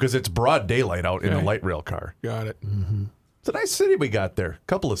day game because it's broad daylight out in a light rail car. Got it. It's a nice city we got there. A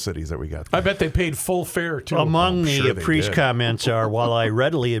couple of cities that we got there. I bet they paid full fare, too. Among sure the they priest did. comments are, while I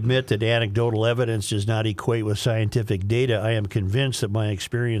readily admit that anecdotal evidence does not equate with scientific data, I am convinced that my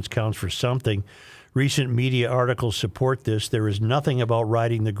experience counts for something. Recent media articles support this. There is nothing about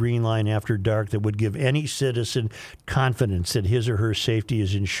riding the green line after dark that would give any citizen confidence that his or her safety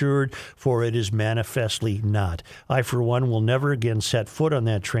is ensured, for it is manifestly not. I, for one, will never again set foot on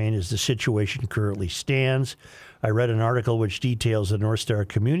that train as the situation currently stands. I read an article which details the North Star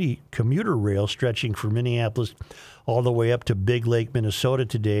commuter rail stretching from Minneapolis all the way up to Big Lake, Minnesota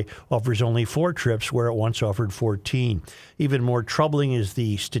today, offers only 4 trips where it once offered 14. Even more troubling is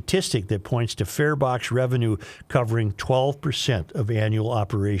the statistic that points to farebox revenue covering 12% of annual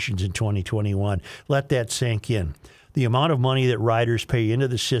operations in 2021. Let that sink in. The amount of money that riders pay into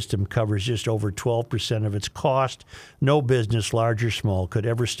the system covers just over 12% of its cost. No business, large or small, could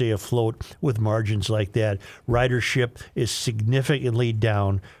ever stay afloat with margins like that. Ridership is significantly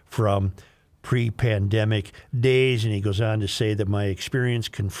down from pre-pandemic days, and he goes on to say that my experience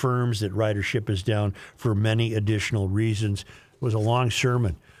confirms that ridership is down for many additional reasons. It was a long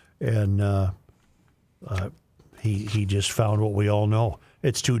sermon, and he just found what we all know.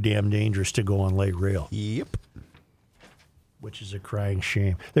 It's too damn dangerous to go on light rail. Yep. Which is a crying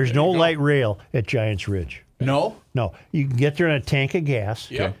shame. There's no light rail at Giants Ridge. No? No. You can get there on a tank of gas.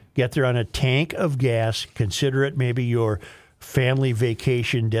 Yep. Get there on a tank of gas. Consider it maybe your family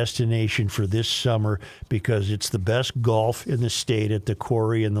vacation destination for this summer because it's the best golf in the state at the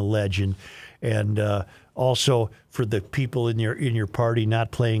Quarry and the Legend. And also for the people in your party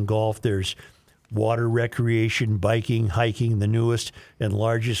not playing golf, there's water recreation, biking, hiking, the newest and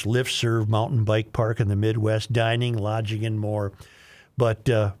largest lift-serve mountain bike park in the Midwest, dining, lodging, and more. But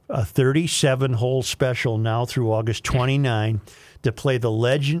a 37-hole special now through August 29 to play the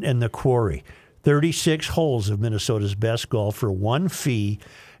Legend and the Quarry. 36 holes of Minnesota's best golf for one fee,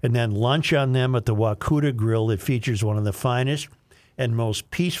 and then lunch on them at the Wakuta Grill that features one of the finest and most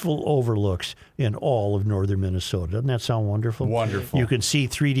peaceful overlooks in all of northern Minnesota. Doesn't that sound wonderful? Wonderful. You can see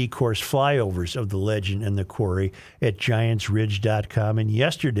 3D course flyovers of the Legend and the Quarry at giantsridge.com. And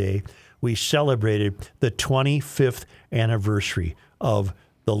yesterday, we celebrated the 25th anniversary of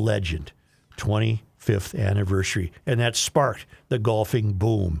the Legend. 25th anniversary. And that sparked the golfing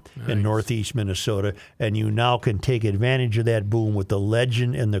boom in northeast Minnesota. And you now can take advantage of that boom with the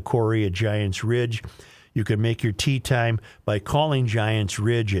Legend and the Quarry at Giants Ridge. You can make your tee time by calling Giants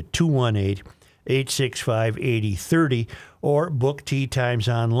Ridge at 218-865-8030 or book tee times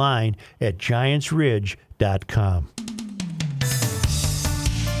online at giantsridge.com.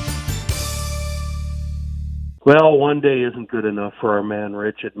 Well, one day isn't good enough for our man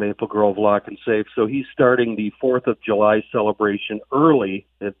Rich at Maple Grove Lock and Safe, so he's starting the 4th of July celebration early.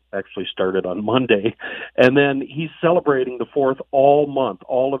 It actually started on Monday. And then he's celebrating the 4th all month,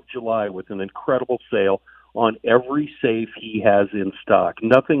 all of July, with an incredible sale on every safe he has in stock.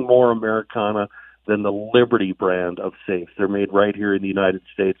 Nothing more Americana than the Liberty brand of safes. They're made right here in the United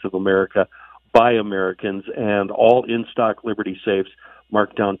States of America by Americans, and all in-stock Liberty safes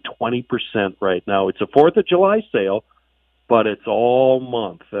marked down 20% right now. It's a 4th of July sale, but it's all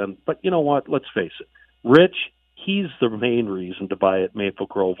month. But you know what? Let's face it. Rich, he's the main reason to buy at Maple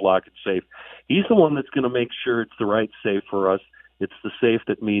Grove Lock and Safe. He's the one that's going to make sure it's the right safe for us. It's the safe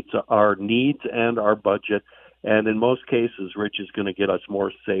that meets our needs and our budget. And in most cases, Rich is going to get us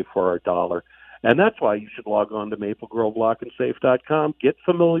more safe for our dollar. And that's why you should log on to MapleGroveLockandSafe.com, get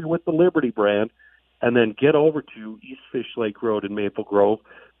familiar with the Liberty brand, and then get over to East Fish Lake Road in Maple Grove,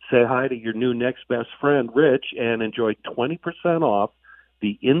 say hi to your new next best friend, Rich, and enjoy 20% off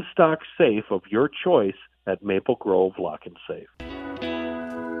the in-stock safe of your choice at Maple Grove Lock and Safe.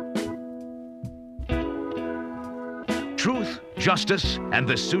 Truth, justice, and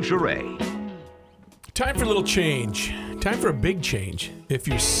the Souchere. Time for a little change. Time for a big change. If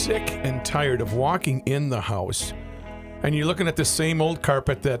you're sick and tired of walking in the house and you're looking at the same old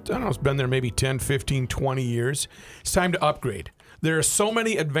carpet that, I don't know, has been there maybe 10, 15, 20 years, it's time to upgrade. There are so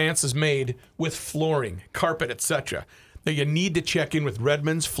many advances made with flooring, carpet, etc., that you need to check in with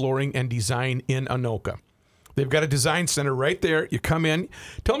Redmond's Flooring and Design in Anoka. They've got a design center right there. You come in,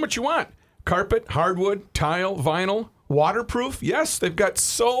 tell them what you want. Carpet, hardwood, tile, vinyl, waterproof. Yes, they've got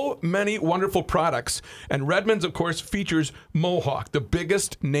so many wonderful products. And Redmond's, of course, features Mohawk, the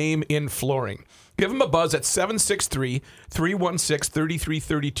biggest name in flooring. Give them a buzz at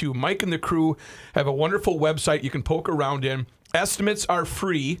 763-316-3332. Mike and the crew have a wonderful website you can poke around in. Estimates are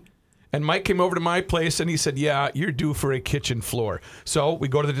free. And Mike came over to my place and he said, yeah, you're due for a kitchen floor. So we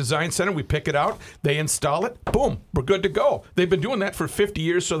go to the design center, we pick it out, they install it, boom, we're good to go. They've been doing that for 50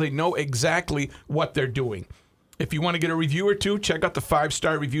 years, so they know exactly what they're doing. If you want to get a review or two, check out the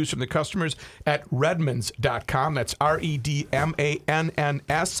 5-star reviews from the customers at Redmans.com. That's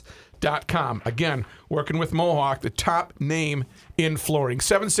REDMANNS.com. Again, working with Mohawk, the top name in flooring.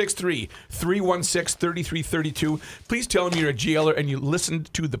 763-316-3332. Please tell them you're a GLer and you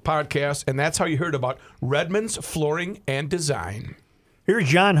listened to the podcast, and that's how you heard about Redmond's Flooring and Design. Here's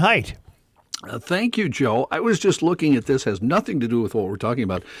John Haidt. Thank you, Joe. I was just looking at this. Has nothing to do with what we're talking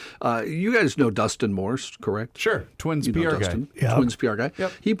about. You guys know Dustin Morse, correct? Sure. Twins you know PR Dustin. guy. Yep. Twins PR guy.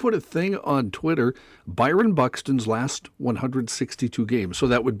 Yep. He put a thing on Twitter, Byron Buxton's last 162 games. So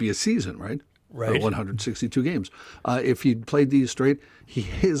that would be a season, right? Right. 162 games. If he'd played these straight, he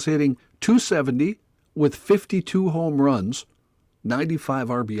is hitting .270 with 52 home runs, 95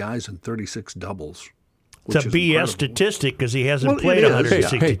 RBIs, and 36 doubles. It's a BS incredible. statistic because he hasn't Well, played it is.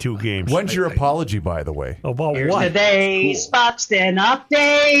 162 games. When's your apology, by the way? About Here's what? today's Buxton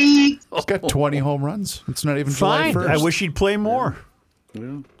update. He's got 20 home runs. It's not even Fine. July 1st. I wish he'd play more.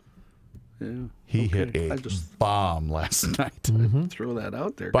 Yeah. He Okay. hit a I just- bomb last night. Throw that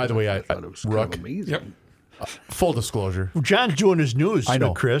out there. By the way, I thought it was Rook. kind of amazing. Yep. Full disclosure. John's doing his news, I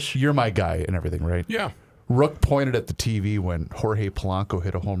know. Chris. You're my guy and everything, right? Yeah. Rook pointed at the TV when Jorge Polanco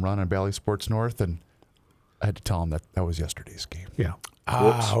hit a home run on Bally Sports North, and I had to tell him that was yesterday's game. Yeah.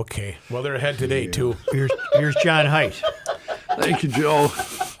 Okay. Well, they're ahead today, too. Here's John Haidt. Thank you, Joe.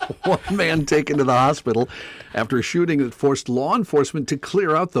 One man taken to the hospital after a shooting that forced law enforcement to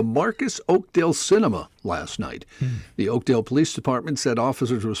clear out the Marcus Oakdale Cinema last night. The Oakdale Police Department said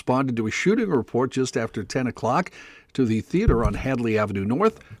officers responded to a shooting report just after 10 o'clock to the theater on Hadley Avenue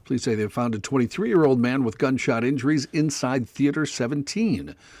North. Police say they found a 23-year-old man with gunshot injuries inside Theater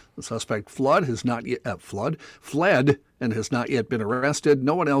 17. The suspect fled and has not yet been arrested.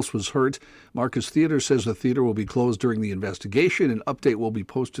 No one else was hurt. Marcus Theater says the theater will be closed during the investigation. An update will be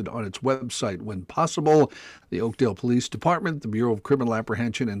posted on its website when possible. The Oakdale Police Department, the Bureau of Criminal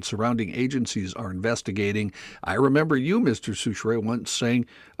Apprehension, and surrounding agencies are investigating. I remember you, Mr. Souchere, once saying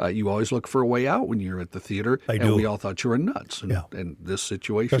you always look for a way out when you're at the theater. I and do. we all thought you were nuts. And this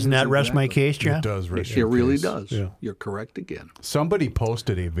situation Doesn't that rest my case, John? It does rest It your really case. does. Yeah. You're correct again. Somebody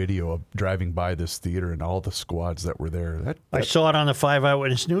posted a video of driving by this theater and all the squads that were there. I saw it on the 5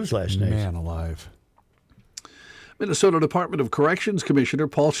 Eyewitness News last night. Man alive. Minnesota Department of Corrections Commissioner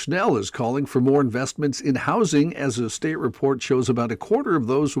Paul Schnell is calling for more investments in housing as a state report shows about a quarter of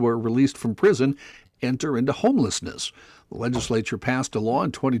those who are released from prison enter into homelessness. The legislature passed a law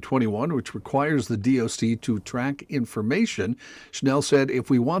in 2021 which requires the DOC to track information. Schnell said if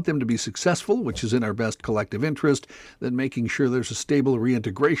we want them to be successful, which is in our best collective interest, then making sure there's a stable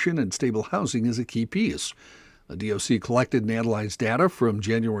reintegration and stable housing is a key piece. The DOC collected and analyzed data from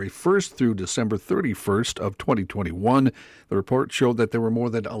January 1st through December 31st of 2021. The report showed that there were more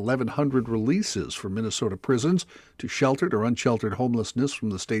than 1,100 releases from Minnesota prisons to sheltered or unsheltered homelessness from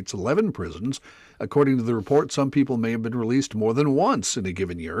the state's 11 prisons. According to the report, some people may have been released more than once in a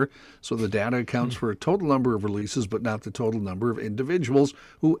given year, so the data accounts for a total number of releases but not the total number of individuals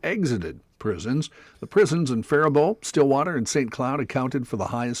who exited prisons. The prisons in Faribault, Stillwater, and St. Cloud accounted for the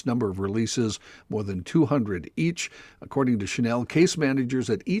highest number of releases, more than 200 each. According to Chanel, case managers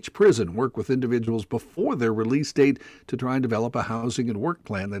at each prison work with individuals before their release date to try and develop a housing and work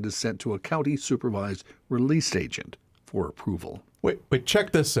plan that is sent to a county-supervised release agent for approval. Wait,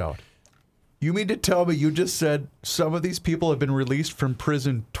 check this out. You mean to tell me you just said some of these people have been released from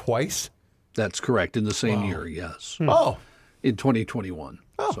prison twice? That's correct. In the same year, yes. Oh. In 2021.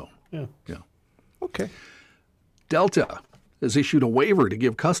 Oh. So, Yeah. Okay. Delta has issued a waiver to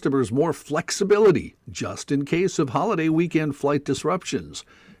give customers more flexibility just in case of holiday weekend flight disruptions.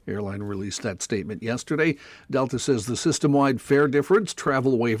 Airline released that statement yesterday. Delta says the system-wide fare difference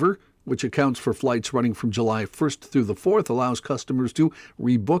travel waiver, which accounts for flights running from July 1st through the 4th, allows customers to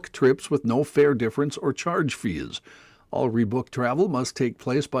rebook trips with no fare difference or charge fees. All rebooked travel must take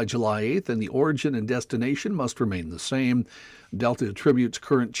place by July 8th, and the origin and destination must remain the same. Delta attributes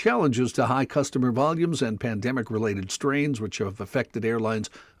current challenges to high customer volumes and pandemic-related strains, which have affected airlines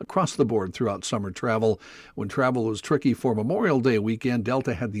across the board throughout summer travel. When travel was tricky for Memorial Day weekend,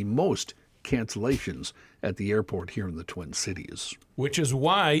 Delta had the most cancellations at the airport here in the Twin Cities. Which is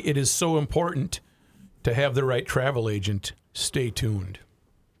why it is so important to have the right travel agent. Stay tuned.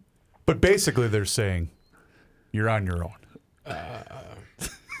 But basically they're saying you're on your own.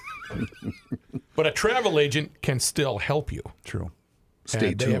 But a travel agent can still help you. True. Stay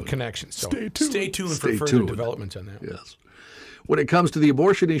And they tuned. have connections. So Stay tuned. Stay tuned for Stay further tuned. developments on that. Yes. When it comes to the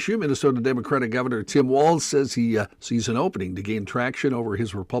abortion issue, Minnesota Democratic Governor Tim Walz says he sees an opening to gain traction over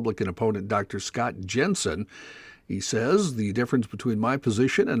his Republican opponent, Dr. Scott Jensen. He says the difference between my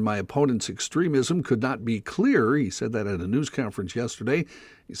position and my opponent's extremism could not be clearer. He said that at a news conference yesterday.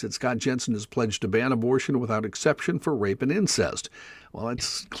 He said Scott Jensen has pledged to ban abortion without exception for rape and incest. Well,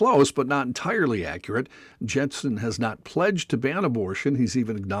 it's close, but not entirely accurate. Jensen has not pledged to ban abortion. He's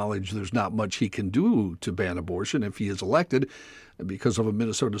even acknowledged there's not much he can do to ban abortion if he is elected because of a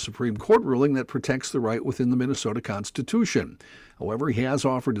Minnesota Supreme Court ruling that protects the right within the Minnesota Constitution. However, he has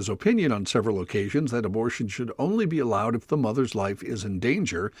offered his opinion on several occasions that abortion should only be allowed if the mother's life is in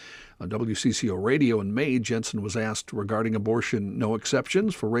danger. On WCCO Radio in May, Jensen was asked regarding abortion, no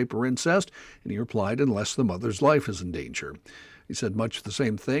exceptions for rape or incest, and he replied, unless the mother's life is in danger. He said much the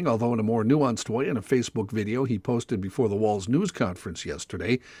same thing, although in a more nuanced way in a Facebook video he posted before the Walz news conference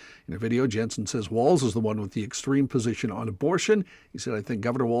yesterday. In a video, Jensen says Walz is the one with the extreme position on abortion. He said, I think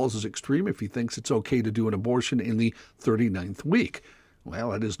Governor Walz is extreme if he thinks it's okay to do an abortion in the 39th week.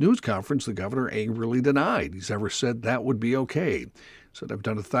 Well, at his news conference, the governor angrily denied he's ever said that would be okay. He said, I've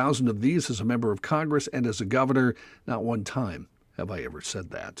done 1,000 of these as a member of Congress and as a governor. Not one time have I ever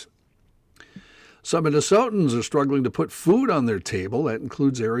said that. Some Minnesotans are struggling to put food on their table. That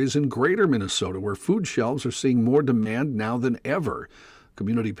includes areas in greater Minnesota where food shelves are seeing more demand now than ever.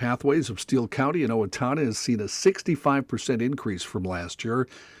 Community Pathways of Steele County and Owatonna has seen a 65% increase from last year.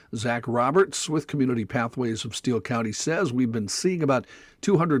 Zach Roberts with Community Pathways of Steele County says we've been seeing about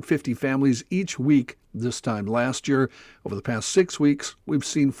 250 families each week this time last year. Over the past 6 weeks, we've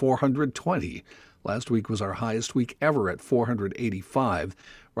seen 420. Last week was our highest week ever at 485.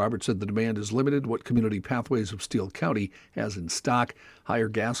 Roberts said the demand is limited. What Community Pathways of Steele County has in stock. Higher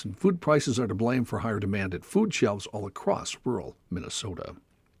gas and food prices are to blame for higher demand at food shelves all across rural Minnesota.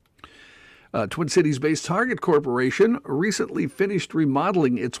 Twin Cities-based Target Corporation recently finished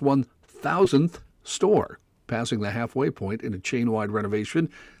remodeling its 1,000th store, passing the halfway point in a chain-wide renovation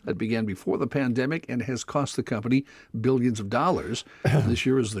that began before the pandemic and has cost the company billions of dollars. This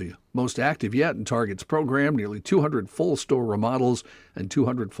year is the most active yet in Target's program. Nearly 200 full store remodels and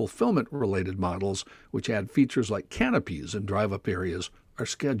 200 fulfillment-related models, which add features like canopies and drive-up areas, are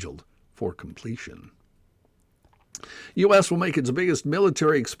scheduled for completion. U.S. will make its biggest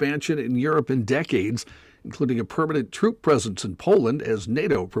military expansion in Europe in decades, including a permanent troop presence in Poland as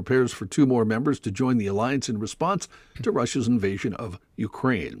NATO prepares for 2 more members to join the alliance in response to Russia's invasion of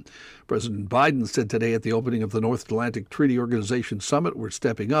Ukraine. President Biden said today at the opening of the North Atlantic Treaty Organization Summit, "We're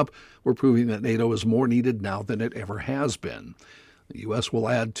stepping up. We're proving that NATO is more needed now than it ever has been." The U.S. will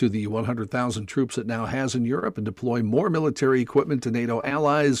add to the 100,000 troops it now has in Europe and deploy more military equipment to NATO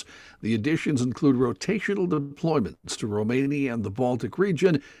allies. The additions include rotational deployments to Romania and the Baltic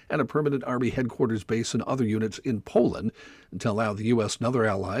region and a permanent Army headquarters base and other units in Poland. Until now, the U.S. and other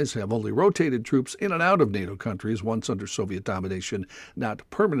allies have only rotated troops in and out of NATO countries once under Soviet domination, not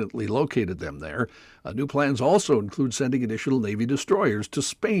permanently located them there. New plans also include sending additional Navy destroyers to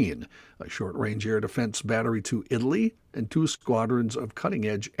Spain, a short-range air defense battery to Italy, and 2 squadrons of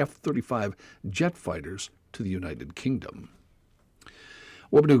cutting-edge F-35 jet fighters to the United Kingdom. A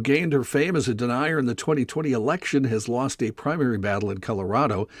woman who gained her fame as a denier in the 2020 election has lost a primary battle in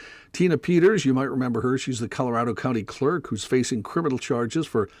Colorado. Tina Peters, you might remember her. She's the Colorado County Clerk who's facing criminal charges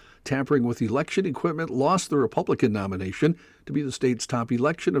for tampering with election equipment, lost the Republican nomination to be the state's top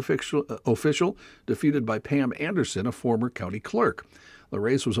election official, defeated by Pam Anderson, a former county clerk. The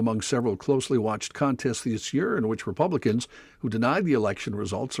race was among several closely watched contests this year in which Republicans who denied the election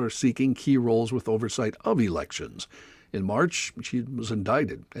results are seeking key roles with oversight of elections. In March, she was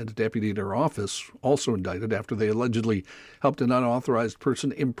indicted, and a deputy in her office also indicted after they allegedly helped an unauthorized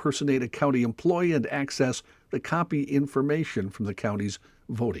person impersonate a county employee and access the copy information from the county's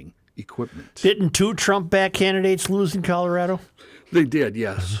voting equipment. Didn't 2 Trump-backed candidates lose in Colorado? They did,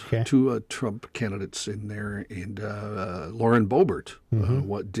 yes. Okay. 2 Trump candidates in there, and Lauren Boebert,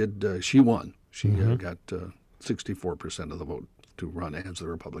 she won. She got 64% of the vote to run as the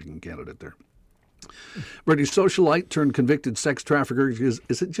Republican candidate there. British socialite turned convicted sex trafficker. Is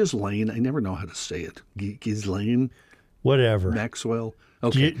it Ghislaine? I never know how to say it. Ghislaine? Whatever. Maxwell?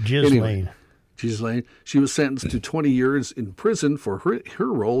 Okay. Ghislaine. Ghislaine. She was sentenced to 20 years in prison for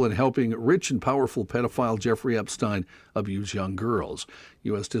her role in helping rich and powerful pedophile Jeffrey Epstein abuse young girls.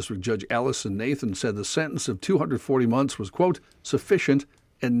 U.S. District Judge Allison Nathan said the sentence of 240 months was, quote, sufficient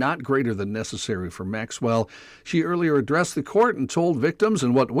and not greater than necessary for Maxwell. She earlier addressed the court and told victims,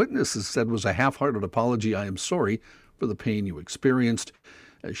 and what witnesses said was a half-hearted apology, "I am sorry for the pain you experienced."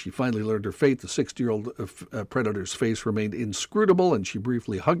 As she finally learned her fate, the 60-year-old predator's face remained inscrutable, and she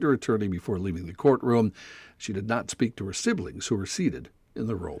briefly hugged her attorney before leaving the courtroom. She did not speak to her siblings, who were seated in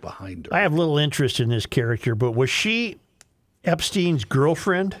the row behind her. I have little interest in this character, but was she Epstein's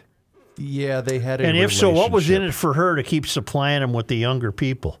girlfriend? Yeah, they had a And if so, what was in relationship. it for her to keep supplying him with the younger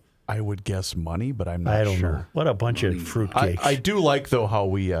people? I would guess money, but I'm not I don't sure. know. What a bunch of fruitcakes. I do like, though, how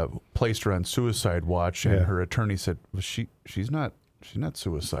we placed her on suicide watch, and her attorney said, well, she's not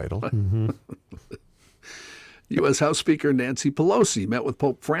suicidal. Mm-hmm. U.S. House Speaker Nancy Pelosi met with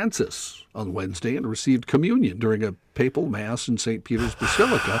Pope Francis on Wednesday and received communion during a papal mass in St. Peter's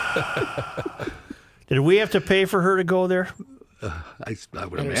Basilica. Did we have to pay for her to go there? I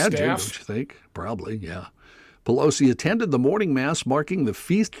would And her imagine, staff? don't you think? Probably, yeah. Pelosi attended the morning mass marking the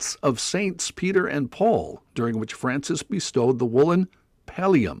feasts of Saints Peter and Paul, during which Francis bestowed the woolen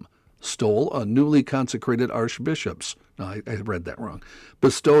pallium stole on newly consecrated archbishops. No, I read that wrong.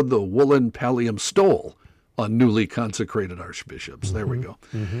 Bestowed the woolen pallium stole on newly consecrated archbishops. There we go.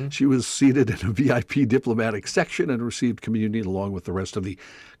 She was seated in a VIP diplomatic section and received communion along with the rest of the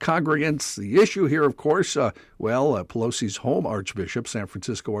congregants. The issue here, of course, Pelosi's home archbishop, San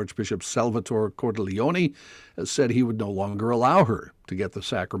Francisco Archbishop Salvatore Cordileone, has said he would no longer allow her to get the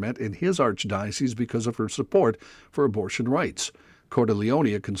sacrament in his archdiocese because of her support for abortion rights.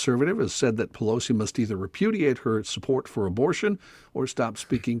 Cordileone, a conservative, has said that Pelosi must either repudiate her support for abortion or stop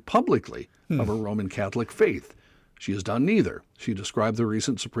speaking publicly of her Roman Catholic faith. She has done neither. She described the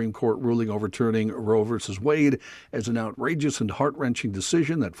recent Supreme Court ruling overturning Roe v. Wade as an outrageous and heart-wrenching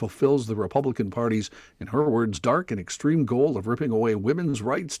decision that fulfills the Republican Party's, in her words, dark and extreme goal of ripping away women's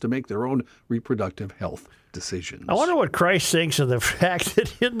rights to make their own reproductive health decisions. I wonder what Christ thinks of the fact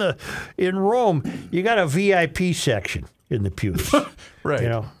that in Rome, you got a VIP section in the pews. Right. You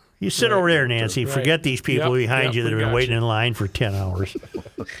know, you sit over there, Nancy. Forget these people behind you that have been waiting in line for 10 hours.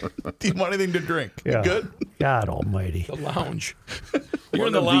 Do you want anything to drink? Yeah. You good? God almighty. The lounge. You're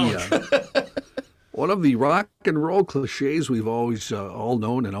in the lounge. One of the rock and roll cliches we've always all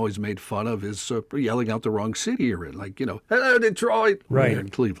known and always made fun of is yelling out the wrong city you're in. Like, hello, Detroit. Right. In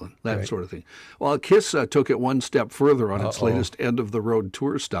Cleveland, that sort of thing. Well, Kiss took it one step further on its latest end-of-the-road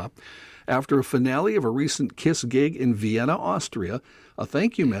tour stop. After a finale of a recent Kiss gig in Vienna, Austria, a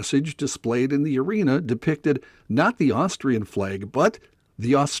thank you message displayed in the arena depicted not the Austrian flag, but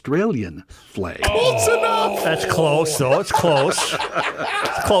the Australian flag. Close enough. That's close, though. It's close.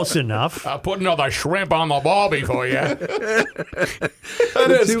 It's close enough. I'll put another shrimp on the barbie for you.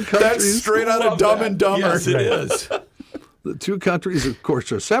 That's straight out of Dumb and Dumber. Yes, it is. The two countries, of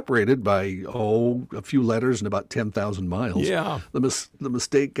course, are separated by, a few letters and about 10,000 miles. Yeah. The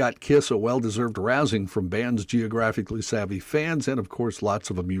mistake got Kiss a well-deserved rousing from band's geographically savvy fans and, of course, lots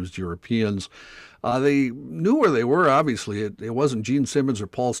of amused Europeans. They knew where they were, obviously. It wasn't Gene Simmons or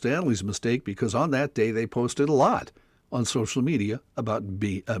Paul Stanley's mistake because on that day they posted a lot on social media about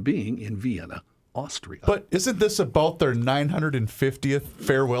being in Vienna, Austria. But isn't this about their 950th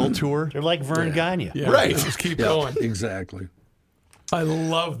farewell tour? They're like Vern Gagne. Yeah, right. Just keep going. Exactly. I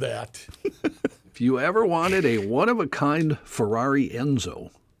love that. If you ever wanted a one-of-a-kind Ferrari Enzo,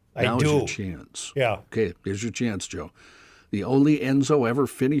 now's your chance. Yeah. Okay, here's your chance, Joe. The only Enzo ever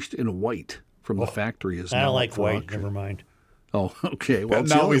finished in white from the factory is now I don't like up for white. auction. Never mind. Oh, okay. Well,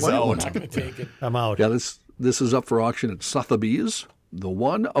 now he's out. I'm not going to take it. I'm out. Yeah, this is up for auction at Sotheby's. The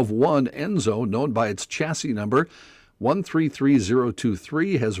one-of-one Enzo, known by its chassis number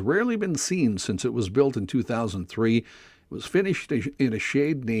 133023, has rarely been seen since it was built in 2003. It was finished in a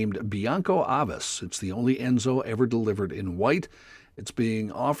shade named Bianco Avis. It's the only Enzo ever delivered in white. It's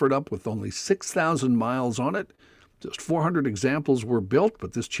being offered up with only 6,000 miles on it. Just 400 examples were built,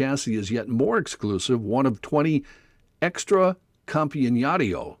 but this chassis is yet more exclusive, one of 20 extra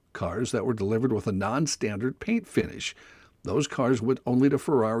Campionato cars that were delivered with a non-standard paint finish. Those cars went only to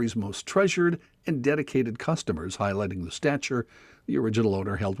Ferrari's most treasured and dedicated customers, highlighting the stature the original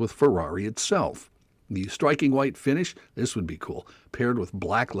owner held with Ferrari itself. The striking white finish, this would be cool, paired with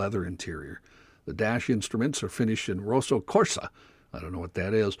black leather interior. The dash instruments are finished in Rosso Corsa. I don't know what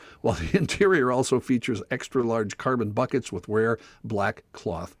that is. While the interior also features extra-large carbon buckets with rare black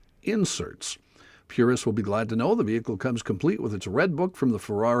cloth inserts. Purists will be glad to know the vehicle comes complete with its red book from the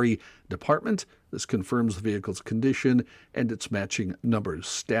Ferrari department. This confirms the vehicle's condition and its matching numbers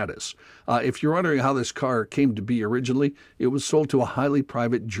status. If you're wondering how this car came to be originally, it was sold to a highly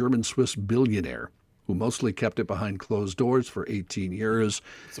private German-Swiss billionaire who mostly kept it behind closed doors for 18 years.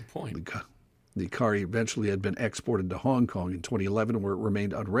 What's the point? The car eventually had been exported to Hong Kong in 2011, where it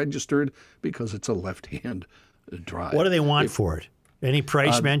remained unregistered because it's a left-hand drive. What do they want for it? Any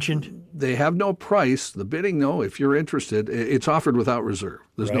price mentioned? They have no price. The bidding, no, if you're interested, it's offered without reserve.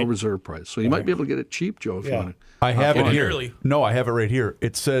 There's no reserve price. So you might be able to get it cheap, Joe, if you want to. I have it here. Early. No, I have it right here.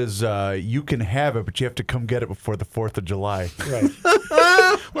 It says you can have it, but you have to come get it before the 4th of July. Right.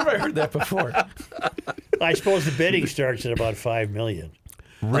 Where have I heard that before? I suppose the bidding starts at about $5 million.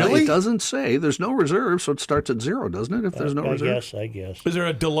 Really? It doesn't say. There's no reserve, so it starts at zero, doesn't it, if there's no reserve? I guess. Is there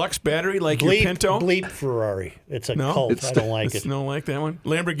a deluxe battery like Bleep, your Pinto? Bleep Ferrari. It's a No? cult. I don't like it. No, like that one.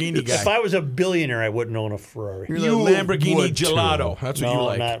 Lamborghini guy. If I was a billionaire, I wouldn't own a Ferrari. You're the Lamborghini would, gelato. too. That's what No, you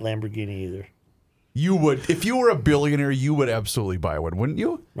like. not Lamborghini either. You would, if you were a billionaire, you would absolutely buy one, wouldn't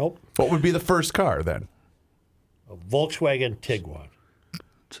you? Nope. What would be the first car then? A Volkswagen Tiguan.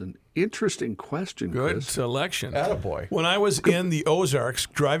 It's an interesting question, Good Chris. selection. Attaboy. When I was in the Ozarks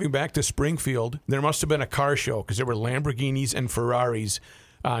driving back to Springfield, there must have been a car show because there were Lamborghinis and Ferraris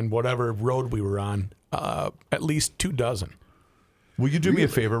on whatever road we were on, at least 24. Will you do me a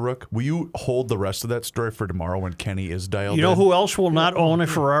favor, Rook? Will you hold the rest of that story for tomorrow when Kenny is dialed You know in? who else will not own a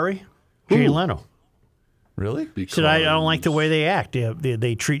Ferrari? Jay Leno. Really? He said, I don't like the way they act.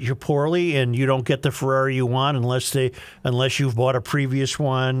 They treat you poorly, and you don't get the Ferrari you want unless you've bought a previous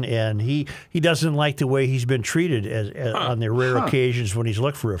one. And he doesn't like the way he's been treated on the rare occasions when he's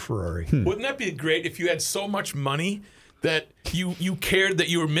looked for a Ferrari. Wouldn't that be great if you had so much money that you cared that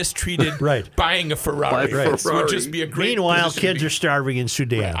you were mistreated buying a Ferrari? Right. It would just be a great Meanwhile, position to kids be- are starving in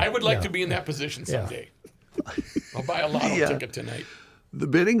Sudan. I would like to be in that position someday. I'll buy a lotto ticket tonight. The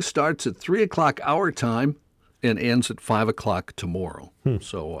bidding starts at 3 o'clock our time and ends at 5 o'clock tomorrow.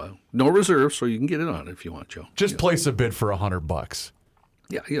 So no reserves, so you can get in on it if you want, Joe. Just place a bid for $100.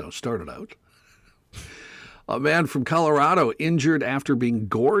 Yeah, start it out. A man from Colorado injured after being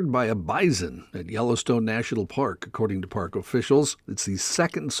gored by a bison at Yellowstone National Park, according to park officials. It's the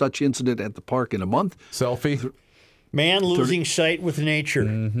second such incident at the park in a month. Selfie. Man losing sight with nature.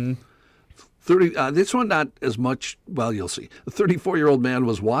 Mm-hmm. This one not as much. Well, you'll see. A 34-year-old man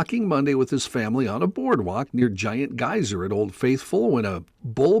was walking Monday with his family on a boardwalk near Giant Geyser at Old Faithful when a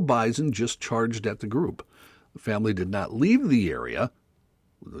bull bison just charged at the group. The family did not leave the area,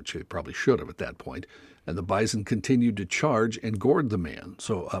 which they probably should have at that point, and the bison continued to charge and gored the man.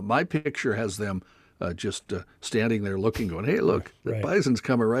 So my picture has them just standing there looking, going, hey, look, the bison's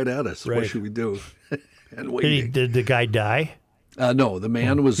coming right at us. What should we do? And waiting. Did the guy die? No, the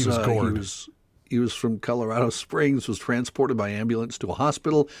man was gored. He was from Colorado Springs, was transported by ambulance to a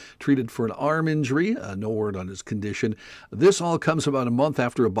hospital, treated for an arm injury. No word on his condition. This all comes about a month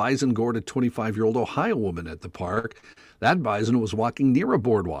after a bison gored a 25-year-old Ohio woman at the park. That bison was walking near a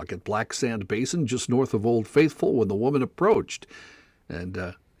boardwalk at Black Sand Basin, just north of Old Faithful, when the woman approached.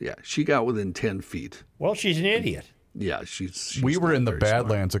 And, she got within 10 feet. Well, she's an idiot. Yeah, she's we were in the very smart.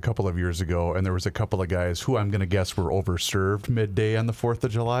 Badlands a couple of years ago, and there was a couple of guys who I'm going to guess were overserved midday on the 4th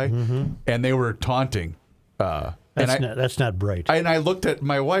of July, and they were taunting. That's not bright. And I looked at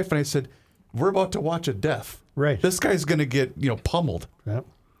my wife and I said, "We're about to watch a death. Right. This guy's going to get pummeled." Yep.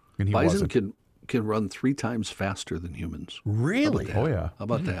 And he Bison wasn't. can run 3 times faster than humans. Really? How about that? Oh yeah. How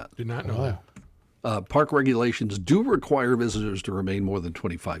about that? Did not know that. Park regulations do require visitors to remain more than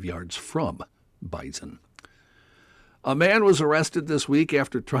 25 yards from bison. A man was arrested this week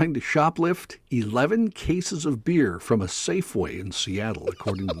after trying to shoplift 11 cases of beer from a Safeway in Seattle,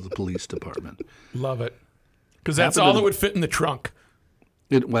 according to the police department. Love it. Because that's all that would fit in the trunk.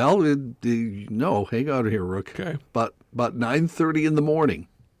 Hang on here, Rook. Okay. But about 9:30 in the morning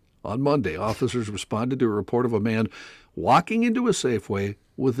on Monday, officers responded to a report of a man walking into a Safeway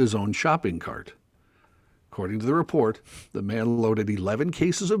with his own shopping cart. According to the report, the man loaded 11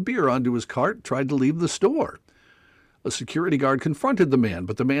 cases of beer onto his cart, tried to leave the store. A security guard confronted the man,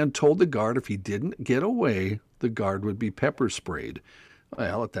 but the man told the guard if he didn't get away, the guard would be pepper sprayed.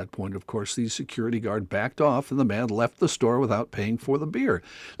 Well, at that point, of course, the security guard backed off and the man left the store without paying for the beer.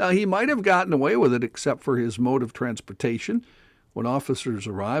 Now, he might have gotten away with it except for his mode of transportation. When officers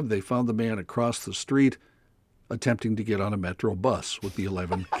arrived, they found the man across the street attempting to get on a Metro bus with the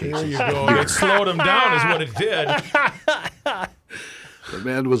 11 cases. There you go. It slowed him down is what it did. The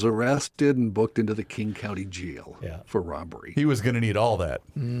man was arrested and booked into the King County Jail for robbery. He was going to need all that.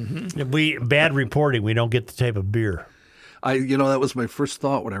 Bad reporting. We don't get the type of beer. That was my first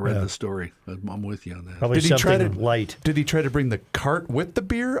thought when I read the story. I'm with you on that. Probably something light. Did he try to bring the cart with the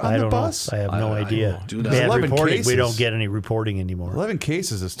beer on I the don't bus? know. I have no idea. Bad 11 reporting. cases. We don't get any reporting anymore. 11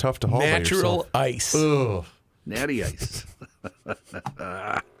 cases is tough to haul by Natural yourself. ice. Ugh. Natty ice.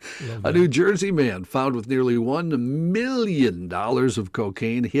 A New Jersey man found with nearly $1 million of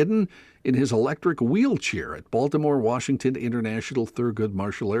cocaine hidden in his electric wheelchair at Baltimore-Washington International Thurgood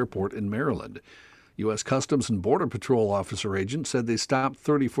Marshall Airport in Maryland. U.S. Customs and Border Patrol officer agents said they stopped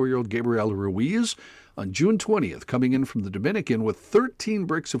 34-year-old Gabriel Ruiz on June 20th, coming in from the Dominican with 13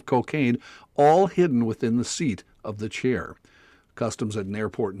 bricks of cocaine, all hidden within the seat of the chair. Customs at an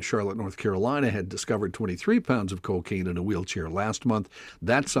airport in Charlotte, North Carolina, had discovered 23 pounds of cocaine in a wheelchair last month.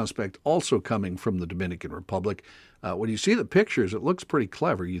 That suspect also coming from the Dominican Republic. When you see the pictures, it looks pretty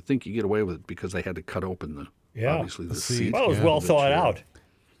clever. You think you get away with it because they had to cut open obviously the seat. Well, it was well thought out.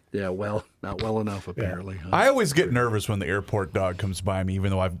 Yeah, well, not well enough, apparently. Huh? I always get nervous when the airport dog comes by me, even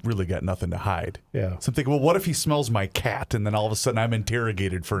though I've really got nothing to hide. Yeah. So I'm thinking, well, what if he smells my cat, and then all of a sudden I'm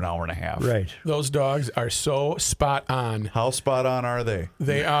interrogated for an hour and a half? Right. Those dogs are so spot on. How spot on are they?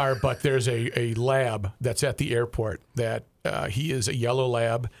 They are, but there's a lab that's at the airport that he is a yellow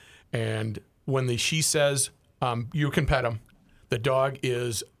lab, and when she says you can pet him, the dog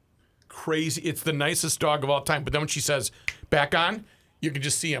is crazy. It's the nicest dog of all time. But then when she says back on, you can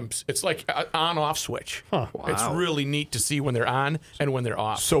just see them. It's like an on-off switch. Huh. Wow. It's really neat to see when they're on and when they're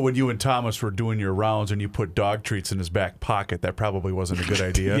off. So when you and Thomas were doing your rounds and you put dog treats in his back pocket, that probably wasn't a good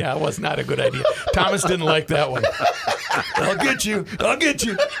idea. Yeah, it was not a good idea. Thomas didn't like that one. I'll get you. I'll get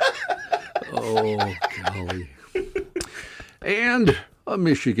you. Oh, golly. And a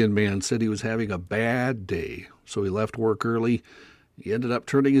Michigan man said he was having a bad day, so he left work early. He ended up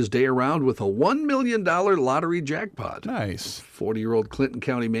turning his day around with a $1 million lottery jackpot. Nice. 40-year-old Clinton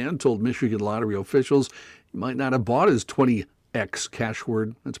County man told Michigan lottery officials he might not have bought his $20 X cash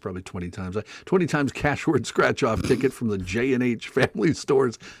word. That's probably 20 times. 20 times cash word scratch-off ticket from the J&H Family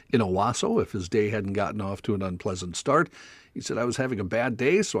Stores in Owasso if his day hadn't gotten off to an unpleasant start. He said, I was having a bad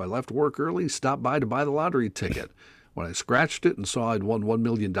day, so I left work early, stopped by to buy the lottery ticket. When I scratched it and saw I'd won $1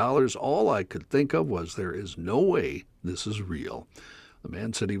 million, all I could think of was there is no way this is real. The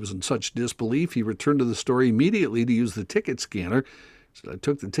man said he was in such disbelief, he returned to the store immediately to use the ticket scanner. He said, I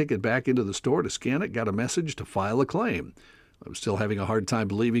took the ticket back into the store to scan it, got a message to file a claim. I was still having a hard time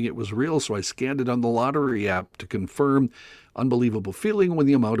believing it was real, so I scanned it on the lottery app to confirm. Unbelievable feeling when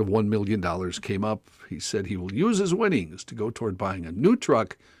the amount of $1 million came up. He said he will use his winnings to go toward buying a new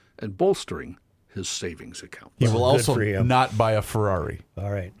truck and bolstering his savings account. He will also not buy a Ferrari. All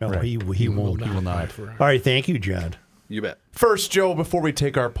right. No, Right. he won't. He will not. All right. Thank you, John. You bet. First, Joe, before we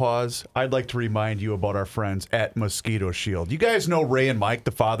take our pause, I'd like to remind you about our friends at Mosquito Shield. You guys know Ray and Mike,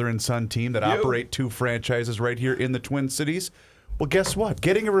 the father and son team that operate 2 franchises right here in the Twin Cities? Well, guess what?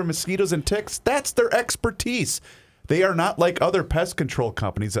 Getting rid of mosquitoes and ticks, that's their expertise. They are not like other pest control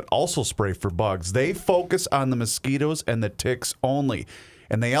companies that also spray for bugs. They focus on the mosquitoes and the ticks only.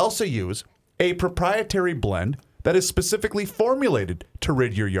 And they also use a proprietary blend that is specifically formulated to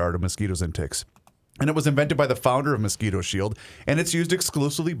rid your yard of mosquitoes and ticks. And it was invented by the founder of Mosquito Shield, and it's used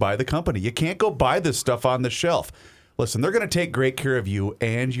exclusively by the company. You can't go buy this stuff on the shelf. Listen, they're going to take great care of you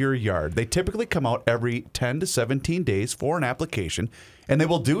and your yard. They typically come out every 10 to 17 days for an application, and they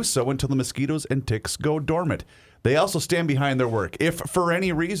will do so until the mosquitoes and ticks go dormant. They also stand behind their work. If for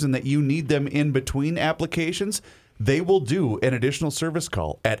any reason that you need them in between applications, they will do an additional service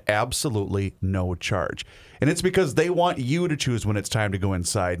call at absolutely no charge. And it's because they want you to choose when it's time to go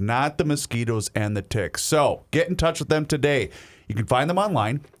inside, not the mosquitoes and the ticks. So get in touch with them today. You can find them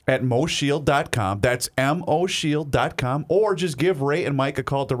online at moshield.com. That's moshield.com. Or just give Ray and Mike a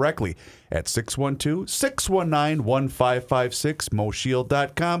call directly at 612-619-1556,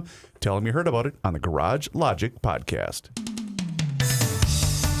 moshield.com. Tell them you heard about it on the Garage Logic podcast.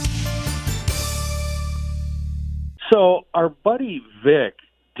 So our buddy Vic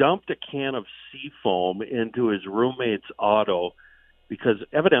dumped a can of Seafoam into his roommate's auto because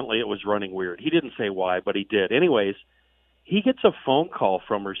evidently it was running weird. He didn't say why, but he did. Anyways, he gets a phone call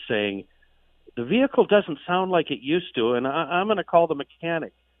from her saying, the vehicle doesn't sound like it used to, and I'm going to call the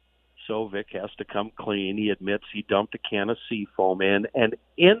mechanic. So Vic has to come clean. He admits he dumped a can of Seafoam in, and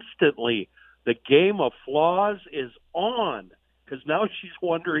instantly the game of flaws is on. Because now she's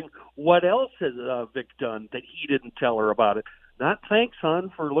wondering what else has Vic done that he didn't tell her about it. Not thanks, hon,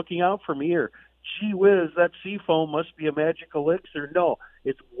 for looking out for me, or gee whiz, that Seafoam must be a magic elixir. No,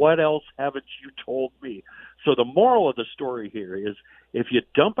 it's what else haven't you told me? So the moral of the story here is if you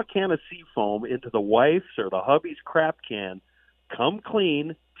dump a can of Seafoam into the wife's or the hubby's crap can, come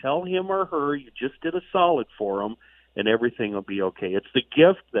clean, tell him or her you just did a solid for them, and everything will be okay. It's the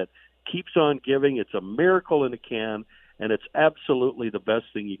gift that keeps on giving. It's a miracle in a can. And it's absolutely the best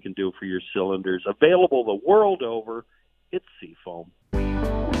thing you can do for your cylinders. Available the world over, it's Seafoam.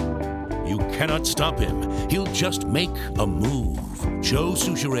 You cannot stop him. He'll just make a move. Joe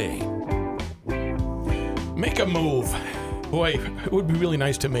Souchere. Make a move. Boy, it would be really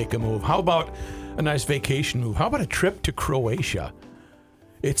nice to make a move. How about a nice vacation move? How about a trip to Croatia?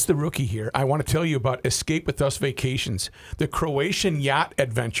 It's the rookie here. I want to tell you about Escape With Us Vacations, the Croatian yacht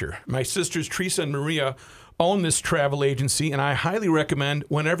adventure. My sisters Teresa and Maria own this travel agency, and I highly recommend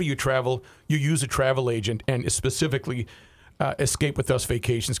whenever you travel, you use a travel agent, and specifically Escape With Us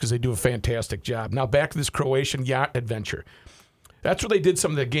Vacations, because they do a fantastic job. Now back to this Croatian yacht adventure. That's where they did some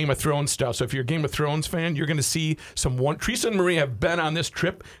of the Game of Thrones stuff. So if you're a Game of Thrones fan, you're going to see some one. Teresa and Maria have been on this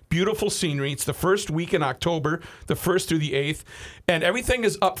trip. Beautiful scenery. It's the first week in October, the 1st through the 8th, and everything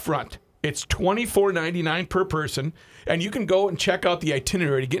is up front. It's $24.99 per person, and you can go and check out the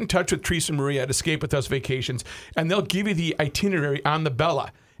itinerary. Get in touch with Teresa and Maria at Escape With Us Vacations, and they'll give you the itinerary on the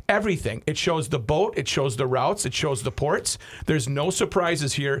Bella. Everything. It shows the boat, it shows the routes, it shows the ports. There's no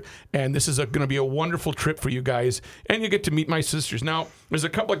surprises here, and this is going to be a wonderful trip for you guys, and you get to meet my sisters. Now, there's a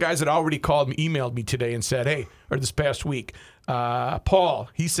couple of guys that already called me, emailed me today and said, hey, or this past week, Paul,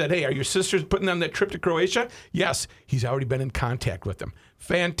 he said, hey, are your sisters putting on that trip to Croatia? Yes, he's already been in contact with them.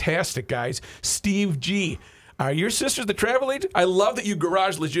 Fantastic, guys. Steve G., are your sisters the travel agent? I love that you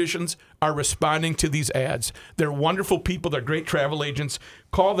garage logicians are responding to these ads. They're wonderful people. They're great travel agents.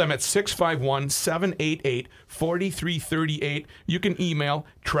 Call them at 651-788-4338. You can email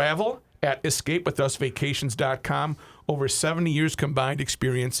travel@escapewithusvacations.com. Over 70 years combined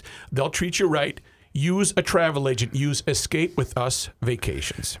experience. They'll treat you right. Use a travel agent. Use Escape With Us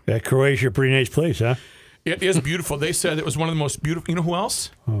Vacations. That Croatia, pretty nice place, huh? It is beautiful. They said it was one of the most beautiful. You know who else?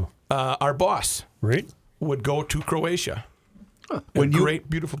 Oh. Our boss. Right. Would go to Croatia. Great,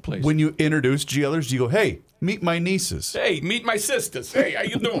 beautiful place. When you introduce GLers, you go, hey, meet my nieces. Hey, meet my sisters. Hey, how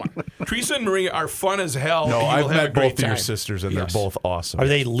you doing? Teresa and Maria are fun as hell. No, and I've you'll have a met great both of your time. sisters, and Yes. they're both awesome. Are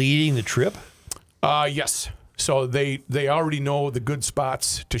they leading the trip? Yes. So they already know the good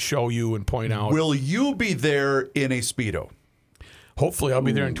spots to show you and point out. Will you be there in a Speedo? Hopefully, I'll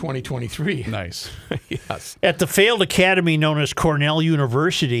be there in 2023. Nice. Yes. At the failed academy known as Cornell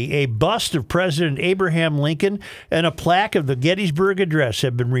University, a bust of President Abraham Lincoln and a plaque of the Gettysburg Address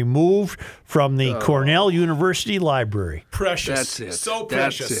have been removed from the Cornell University Library. Precious. That's it. So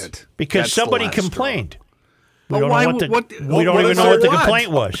That's precious. it. Because That's the somebody last complained. straw. We don't why know would- what we don't what even is know what the what?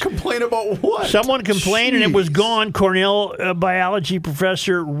 complaint was. Complain about what? Someone complained and it was Jeez. gone. Cornell biology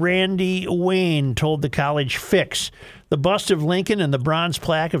professor Randy Wayne told the College Fix. The bust of Lincoln and the bronze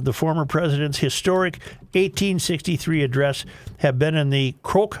plaque of the former president's historic 1863 address have been in the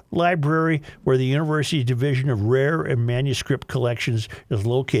Kroc Library, where the university's Division of Rare and Manuscript Collections is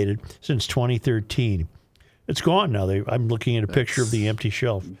located, since 2013. It's gone now. I'm looking at a picture of the empty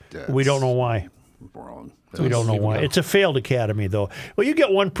shelf. We don't know why. Wrong. We don't know why. It's a failed academy, though. Well, you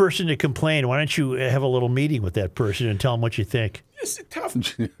get one person to complain. Why don't you have a little meeting with that person and tell them what you think? It's tough.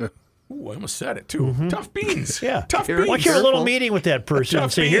 Ooh, I almost said it, too. Tough beans. Yeah. Tough Why beans. don't you have a little meeting with that person and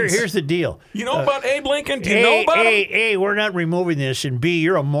Tough say, beans. here's the deal. You know about Abe Lincoln? Do you know about him? A, we're not removing this, and B,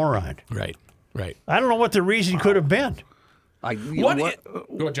 you're a moron. Right. I don't know what the reason could have been. Go ahead,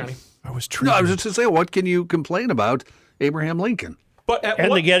 Johnny. I was No, I was just to say, what can you complain about Abraham Lincoln? But at And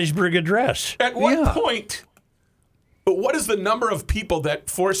what, the Gettysburg Address. at what point, what is the number of people that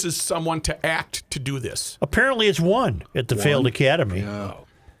forces someone to act to do this? Apparently it's one at the failed academy.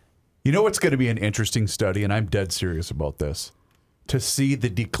 You know what's going to be an interesting study, and I'm dead serious about this, to see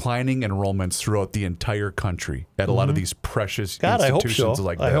the declining enrollments throughout the entire country at a lot of these precious God, I hope institutions so.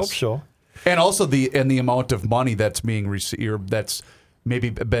 like this. I hope so. And also the amount of money that's being received, that's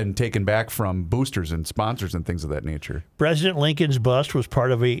maybe been taken back from boosters and sponsors and things of that nature. President Lincoln's bust was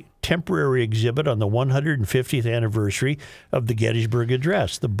part of a temporary exhibit on the 150th anniversary of the Gettysburg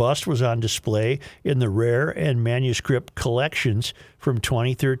Address. The bust was on display in the Rare and Manuscript Collections from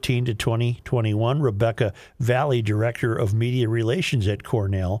 2013 to 2021. Rebecca Valley, Director of Media Relations at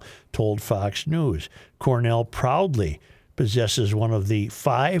Cornell, told Fox News. Cornell proudly possesses one of the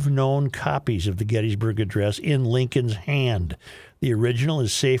 5 known copies of the Gettysburg Address in Lincoln's hand. The original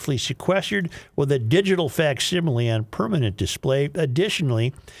is safely sequestered with a digital facsimile on permanent display.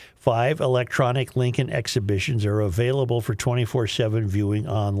 Additionally, 5 electronic Lincoln exhibitions are available for 24/7 viewing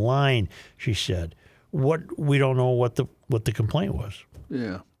online, she said. We don't know what the complaint was.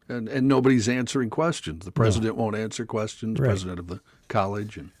 Yeah. And nobody's answering questions. The president won't answer questions, Right. president of the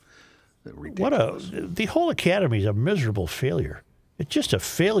college. And The whole academy is a miserable failure. It's just a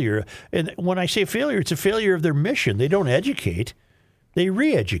failure. And when I say failure, it's a failure of their mission. They don't educate. They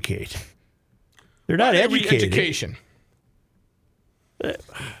re-educate. They're not educated. Education.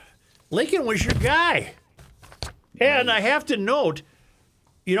 Lincoln was your guy. And I have to note,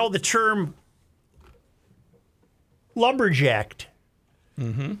 the term lumberjacked.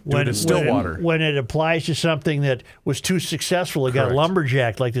 Due to Stillwater. When it applies to something that was too successful, it got Correct.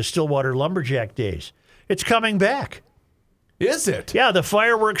 lumberjacked, like the Stillwater Lumberjack days. It's coming back. Is it? Yeah, the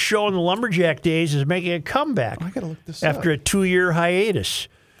fireworks show in the Lumberjack days is making a comeback. I got to look this After up. a 2-year hiatus.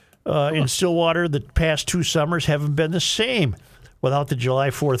 In Stillwater, the past 2 summers haven't been the same without the July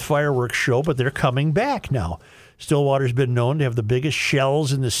 4th fireworks show, but they're coming back now. Stillwater's been known to have the biggest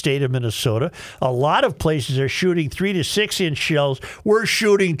shells in the state of Minnesota. A lot of places are shooting 3 to 6 inch shells. We're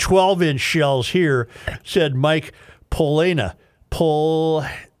shooting 12-inch shells here, said Mike Polena. Polena,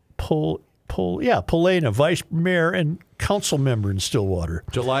 vice mayor and council member in Stillwater.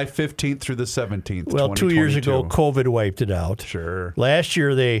 July 15th through the 17th. Well, 2 years ago, 2022. COVID wiped it out. Sure. Last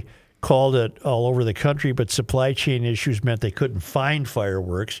year, they called it all over the country, but supply chain issues meant they couldn't find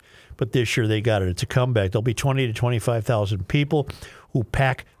fireworks. But this year, they got it. It's a comeback. There'll be 20 to 25,000 people who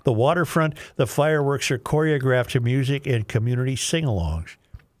pack the waterfront. The fireworks are choreographed to music and community sing-alongs.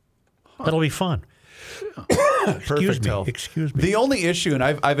 That'll be fun. Perfect health. Excuse me. The only issue, and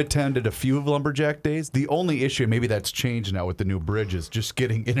I've attended a few of Lumberjack days, the only issue, maybe that's changed now with the new bridge, is just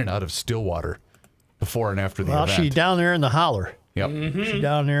getting in and out of Stillwater before and after the Well, event. she's down there in the holler. Yep. She's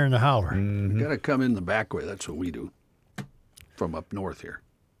down there in the holler. you got to come in the back way. That's what we do from up north here.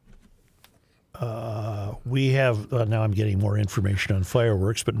 We have, now I'm getting more information on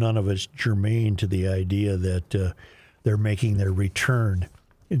fireworks, but none of it's germane to the idea that they're making their return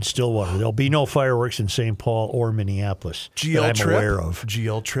in Stillwater. There'll be no fireworks in St. Paul or Minneapolis that I'm aware of.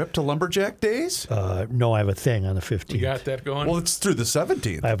 GL trip to Lumberjack Days? No, I have a thing on the 15th. You got that going? Well, it's through the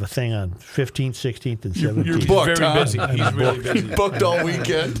 17th. I have a thing on 15th, 16th, and 17th. You're booked, very huh? busy. He's really busy. Booked all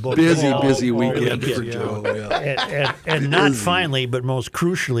weekend. Busy weekend for Joe. And not finally, but most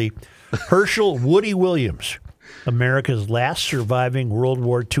crucially, Herschel Woody Williams, America's last surviving World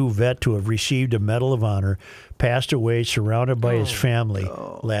War II vet to have received a Medal of Honor, passed away surrounded by his family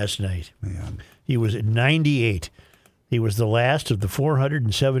last night. Man. He was 98. He was the last of the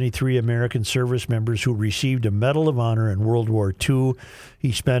 473 American service members who received a Medal of Honor in World War II.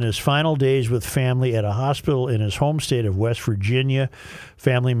 He spent his final days with family at a hospital in his home state of West Virginia.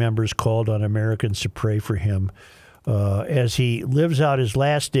 Family members called on Americans to pray for him. As he lives out his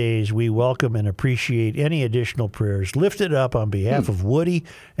last days, we welcome and appreciate any additional prayers lifted up on behalf of Woody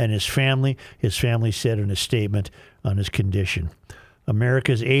and his family. His family said in a statement on his condition.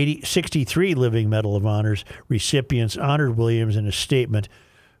 America's 63 living Medal of Honors recipients honored Williams in a statement.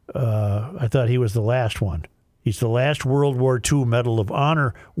 I thought he was the last one. He's the last World War II Medal of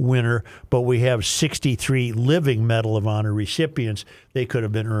Honor winner, but we have 63 living Medal of Honor recipients. They could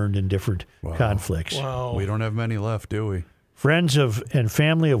have been earned in different conflicts. Wow. We don't have many left, do we? Friends of and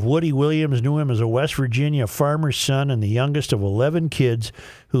family of Woody Williams knew him as a West Virginia farmer's son and the youngest of 11 kids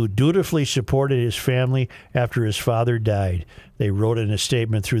who dutifully supported his family after his father died. They wrote in a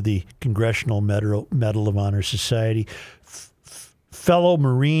statement through the Congressional Medal of Honor Society. Fellow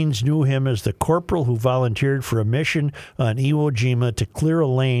Marines knew him as the corporal who volunteered for a mission on Iwo Jima to clear a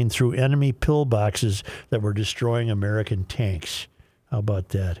lane through enemy pillboxes that were destroying American tanks. How about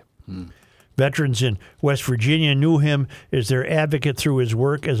that? Veterans in West Virginia knew him as their advocate through his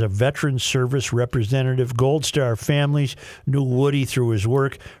work as a Veterans Service representative. Gold Star families knew Woody through his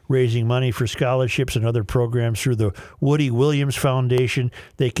work, raising money for scholarships and other programs through the Woody Williams Foundation.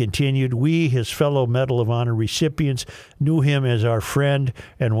 They continued, we, his fellow Medal of Honor recipients, knew him as our friend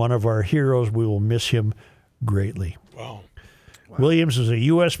and one of our heroes. We will miss him greatly. Wow. Williams was a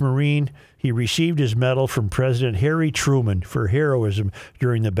U.S. Marine. He received his medal from President Harry Truman for heroism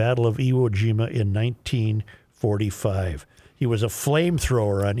during the Battle of Iwo Jima in 1945. He was a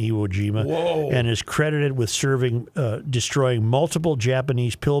flamethrower on Iwo Jima and is credited with destroying multiple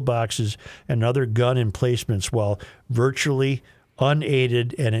Japanese pillboxes and other gun emplacements while virtually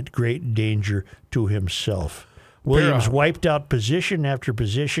unaided and at great danger to himself. Williams wiped out position after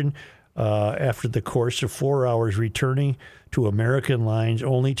position after the course of 4 hours, returning to American lines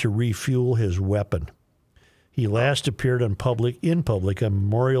only to refuel his weapon. He last appeared in public on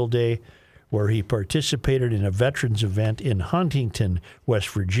Memorial Day, where he participated in a veterans event in Huntington, West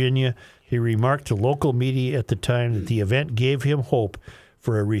Virginia. He remarked to local media at the time that the event gave him hope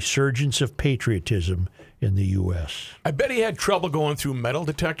for a resurgence of patriotism in the U.S. I bet he had trouble going through metal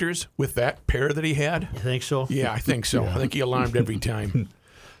detectors with that pair that he had. You think so? Yeah, I think so. I think he alarmed every time.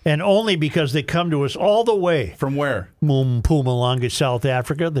 And only because they come to us all the way. From where? Mpumalanga, South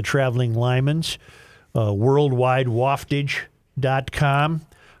Africa, the Traveling Lymans, worldwidewaftage.com.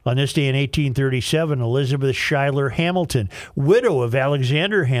 On this day in 1837, Elizabeth Schuyler Hamilton, widow of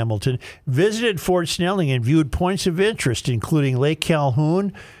Alexander Hamilton, visited Fort Snelling and viewed points of interest, including Lake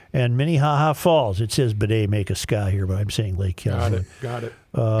Calhoun and Minnehaha Falls. It says Bidet Make a Ska here, but I'm saying Lake Calhoun. Got it.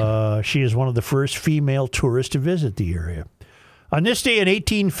 She is one of the first female tourists to visit the area. On this day in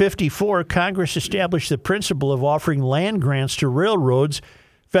 1854, Congress established the principle of offering land grants to railroads.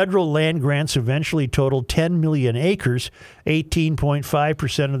 Federal land grants eventually totaled 10 million acres,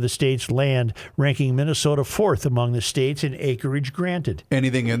 18.5% of the state's land, ranking Minnesota fourth among the states in acreage granted.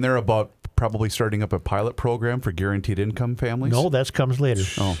 Anything in there about probably starting up a pilot program for guaranteed income families? No, that comes later.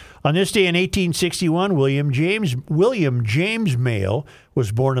 Oh. On this day in 1861, William James Mayo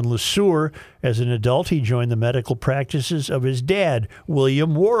was born in Le Sueur. As an adult, he joined the medical practices of his dad,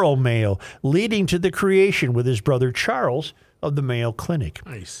 William Worrell Mayo, leading to the creation with his brother Charles of the Mayo Clinic.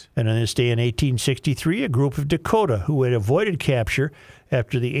 Nice. And on this day in 1863, a group of Dakota who had avoided capture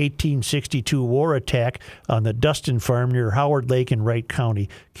after the 1862 war attack on the Dustin Farm near Howard Lake in Wright County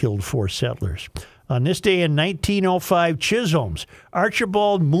killed 4 settlers. On this day in 1905, Chisholm's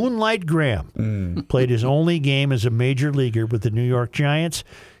Archibald Moonlight Graham played his only game as a major leaguer with the New York Giants.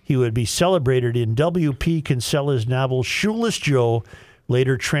 He would be celebrated in W.P. Kinsella's novel Shoeless Joe,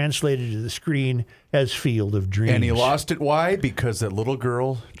 later translated to the screen as Field of Dreams. And he lost it. Why? Because that little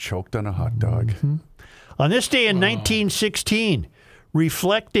girl choked on a hot dog. Mm-hmm. On this day in 1916,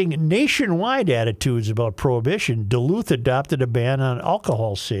 reflecting nationwide attitudes about prohibition, Duluth adopted a ban on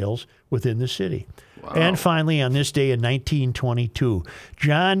alcohol sales within the city. And finally, on this day in 1922,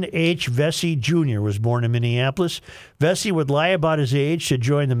 John H. Vesey Jr. was born in Minneapolis. Vesey would lie about his age to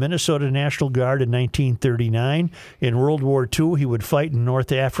join the Minnesota National Guard in 1939. In World War II, he would fight in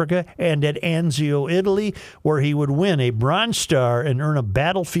North Africa and at Anzio, Italy, where he would win a Bronze Star and earn a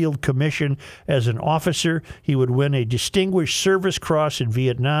battlefield commission as an officer. He would win a Distinguished Service Cross in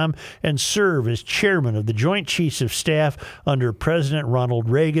Vietnam and serve as chairman of the Joint Chiefs of Staff under President Ronald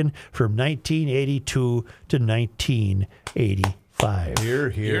Reagan from 1982 to 1985.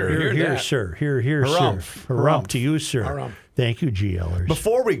 Hear, sir. Hear, Harumph. sir. Harumph to you, sir. Harumph. Thank you, GLers.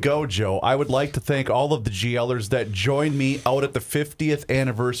 Before we go, Joe, I would like to thank all of the GLers that joined me out at the 50th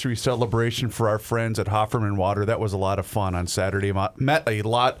anniversary celebration for our friends at Hofferman Water. That was a lot of fun on Saturday. Met a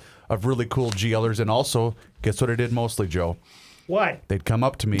lot of really cool GLers, and also, guess what I did mostly, Joe? What? They'd come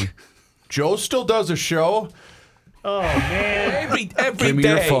up to me. Joe still does a show. Oh, man. Every Give me day.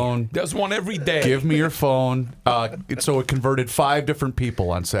 your phone. Does one every day. Give me your phone. So it converted 5 different people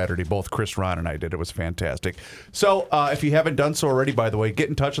on Saturday. Both Chris, Ron, and I did. It was fantastic. So if you haven't done so already, by the way, get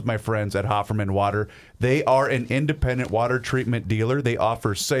in touch with my friends at Hofferman Water. They are an independent water treatment dealer. They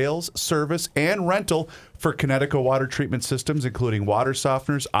offer sales, service, and rental for Connecticut water treatment systems, including water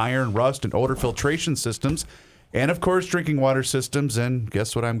softeners, iron, rust, and odor filtration systems. And, of course, drinking water systems. And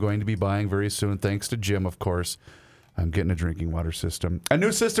guess what I'm going to be buying very soon, thanks to Jim, of course. I'm getting a drinking water system. A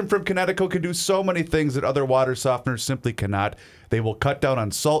new system from Connecticut can do so many things that other water softeners simply cannot. They will cut down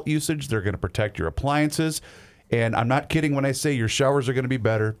on salt usage. They're going to protect your appliances. And I'm not kidding when I say your showers are going to be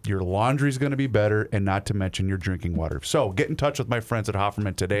better, your laundry is going to be better, and not to mention your drinking water. So get in touch with my friends at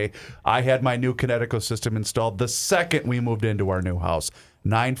Hofferman today. I had my new Connecticut system installed the second we moved into our new house.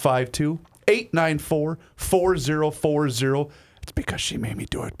 952-894-4040. It's because she made me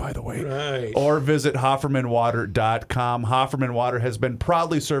do it, by the way. Right. Or visit HoffermanWater.com. Hofferman Water has been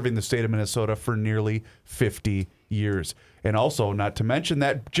proudly serving the state of Minnesota for nearly 50 years. And also, not to mention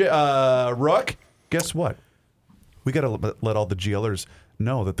that, Rook, guess what? We got to let all the GLers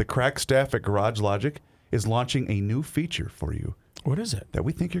know that the crack staff at Garage Logic is launching a new feature for you. What is it? That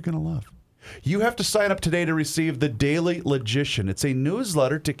we think you're going to love. You have to sign up today to receive the Daily Logician. It's a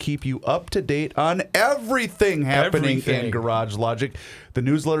newsletter to keep you up to date on everything happening in Garage Logic. The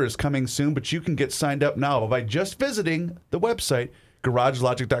newsletter is coming soon, but you can get signed up now by just visiting the website,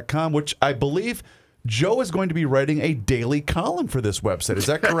 garagelogic.com, which I believe Joe is going to be writing a daily column for this website. Is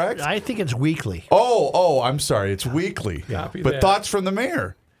that correct? I think it's weekly. Oh, I'm sorry. It's weekly. Copy But that. thoughts from the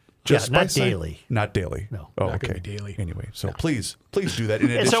mayor. Not daily. Not daily. No. Oh, Not okay. gonna be daily. Anyway, so please do that. In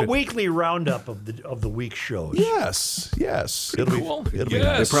It's addition, a weekly roundup of the week's shows. Yes. It'll Cool. be.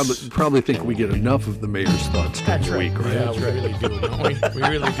 Yes. They probably think we get enough of the mayor's thoughts during the week, right? Yeah, we really do, don't we? We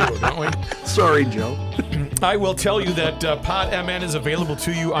really do, don't we? Sorry, Joe. I will tell you that PodMN is available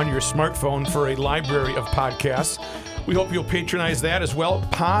to you on your smartphone for a library of podcasts. We hope you'll patronize that as well.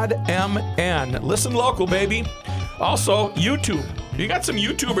 PodMN. Listen local, baby. Also, YouTube. You got some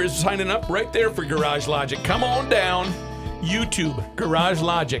YouTubers signing up right there for Garage Logic. Come on down. YouTube, Garage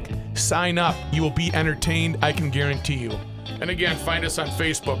Logic. Sign up. You will be entertained, I can guarantee you. And again, find us on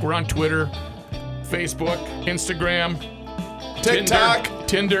Facebook. We're on Twitter, Facebook, Instagram, TikTok.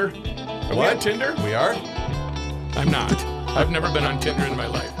 Tinder. Are we on Tinder? We are? I'm not. I've never been on Tinder in my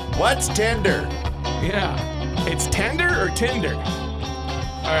life. What's Tinder? Yeah. It's tender or Tinder?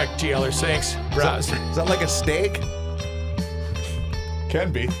 All right, GLers, thanks. Braz. Is that like a steak?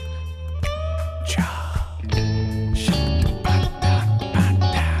 Can be. Ciao.